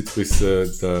ბოლო სიტყვის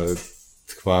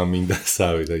თქვა მინდა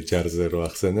სავიდა ჯარზე რო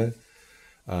ახსენე.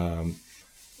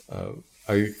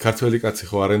 აი ქართველი კაცი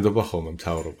ხო არენდობა ხოლმე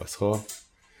მთავრობას, ხო?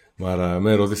 მაგრამ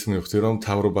მე როდის მივხვდი რომ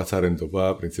მთავრობაც არენდობა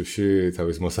პრინციპში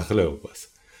თავის მოსახლეობას.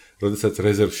 როდესაც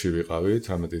რეზერვში ვიყავი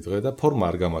 18 დღე და ფორმა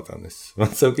არ გამატანეს.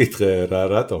 როცა ვკითხე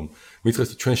რატომ? მითხრეს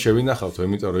ჩვენ შევინახავთო,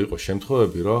 იმიტომ რომ იყო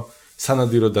შემთხვევები, რომ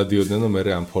სანადირო დადიოდნენ მე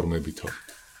ამ ფორმებითო.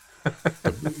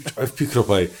 აი ვფიქრობ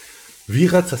აი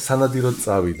ვიღაცა სანადირო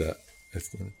წავიდა ეს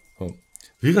ხო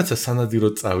ვიღაცა სანადირო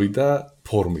წავიდა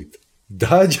ფორმით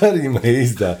დააჯარიმა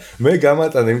ის და მე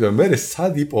გამატანე იმიტომ მე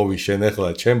სად იპოვი შენ ახლა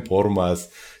ჩემ ფორმას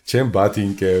ჩემ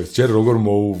ბათინკებს ჯერ როგორ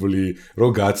მოუვლი რო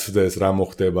გაცვდეს რა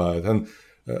მოხდება თან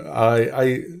აი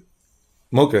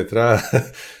მოკლედ რა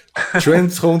ჩვენ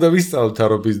ხომ უნდა ვისწავლოთ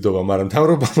თარობის ნდობა მაგრამ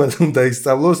თავრობამ უნდა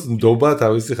ისწავლოს ნდობა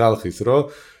თავისი ხალხის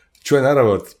რომ ჩვენ არა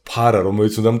ვართ ფარა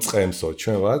რომელიც უნდა მწყემსო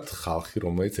ჩვენ ვართ ხალხი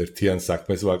რომელიც ერთიან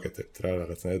საქმეს ვაკეთებთ რა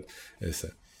რაღაცნაირად ესე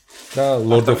და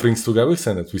Lord of Rings თუ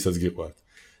გავიხსენებთ ვისაც გიყვართ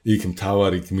იქ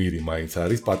მთავარი გმირი მაინც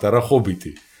არის პატარა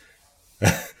ხობიტი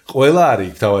ყველა არის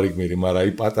მთავარი გმირი მაგრამ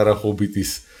აი პატარა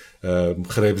ხობიტის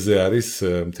მხრებზე არის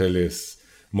მთელი ეს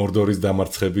მორდორის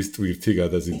დამარცხების ტვირთი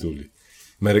გადაზიდული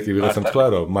მე კი ვიღაცამ თქვა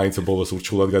რომ მაინც ბოლოს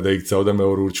ურჩხულად გადაიქცაო და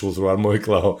მეორე ურჩხულს რო არ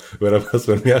მოეკლაო ვერაფერს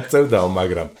ვერ მიაღწევდაო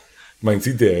მაგრამ მაინც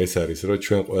იდეა ეს არის რომ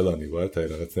ჩვენ ყველანი ვართ აი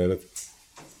რაღაცნაირად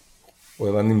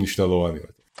ყველანი მნიშვნელოვანი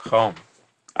ვართ ხო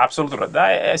აბსოლუტურად და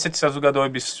ესეთი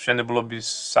საზოგადოების მშენებლობის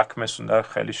საქმეს უნდა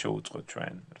ხელი შეუწყოთ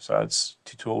ჩვენ სადაც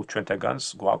თითოეულ ჩვენთაგანს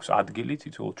გვაქვს ადგილი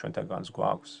თითოეულ ჩვენთაგანს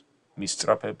გვაქვს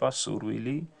მისწრაფება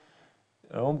სურვილი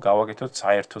რომ გავაკეთოთ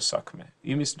საერთო საქმე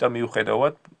იმის და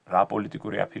მიუხედავად რა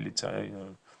პოლიტიკური აფილიაცია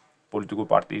პოლიტიკური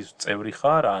პარტიის წევრი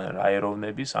ხარ ან რა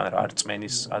ეროვნების ან რა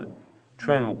რწმენის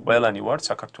ჩვენ ყველანი ვართ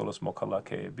საქართველოს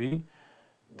მოქალაქეები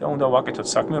და უნდა ვაკეთოთ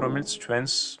საქმე რომელიც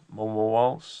ჩვენს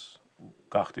მომავალს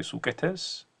გახდის უკეთეს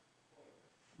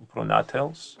უფრო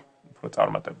ნათელს უფრო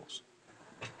წარმატებულს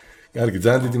კარგი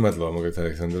ძალიან დიდი მადლობა მოგეთ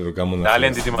ალექსანდრე რომ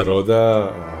გამონახეთ დრო და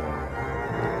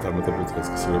წარმატებულ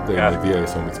დღეს გისურვებ და იმედია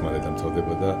ეს ომიც მალე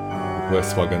დამთავრდება და უკვე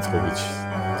სხვა განწყობილ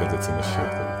გადაცემაში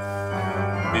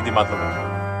შევხვდებით დიდი მადლობა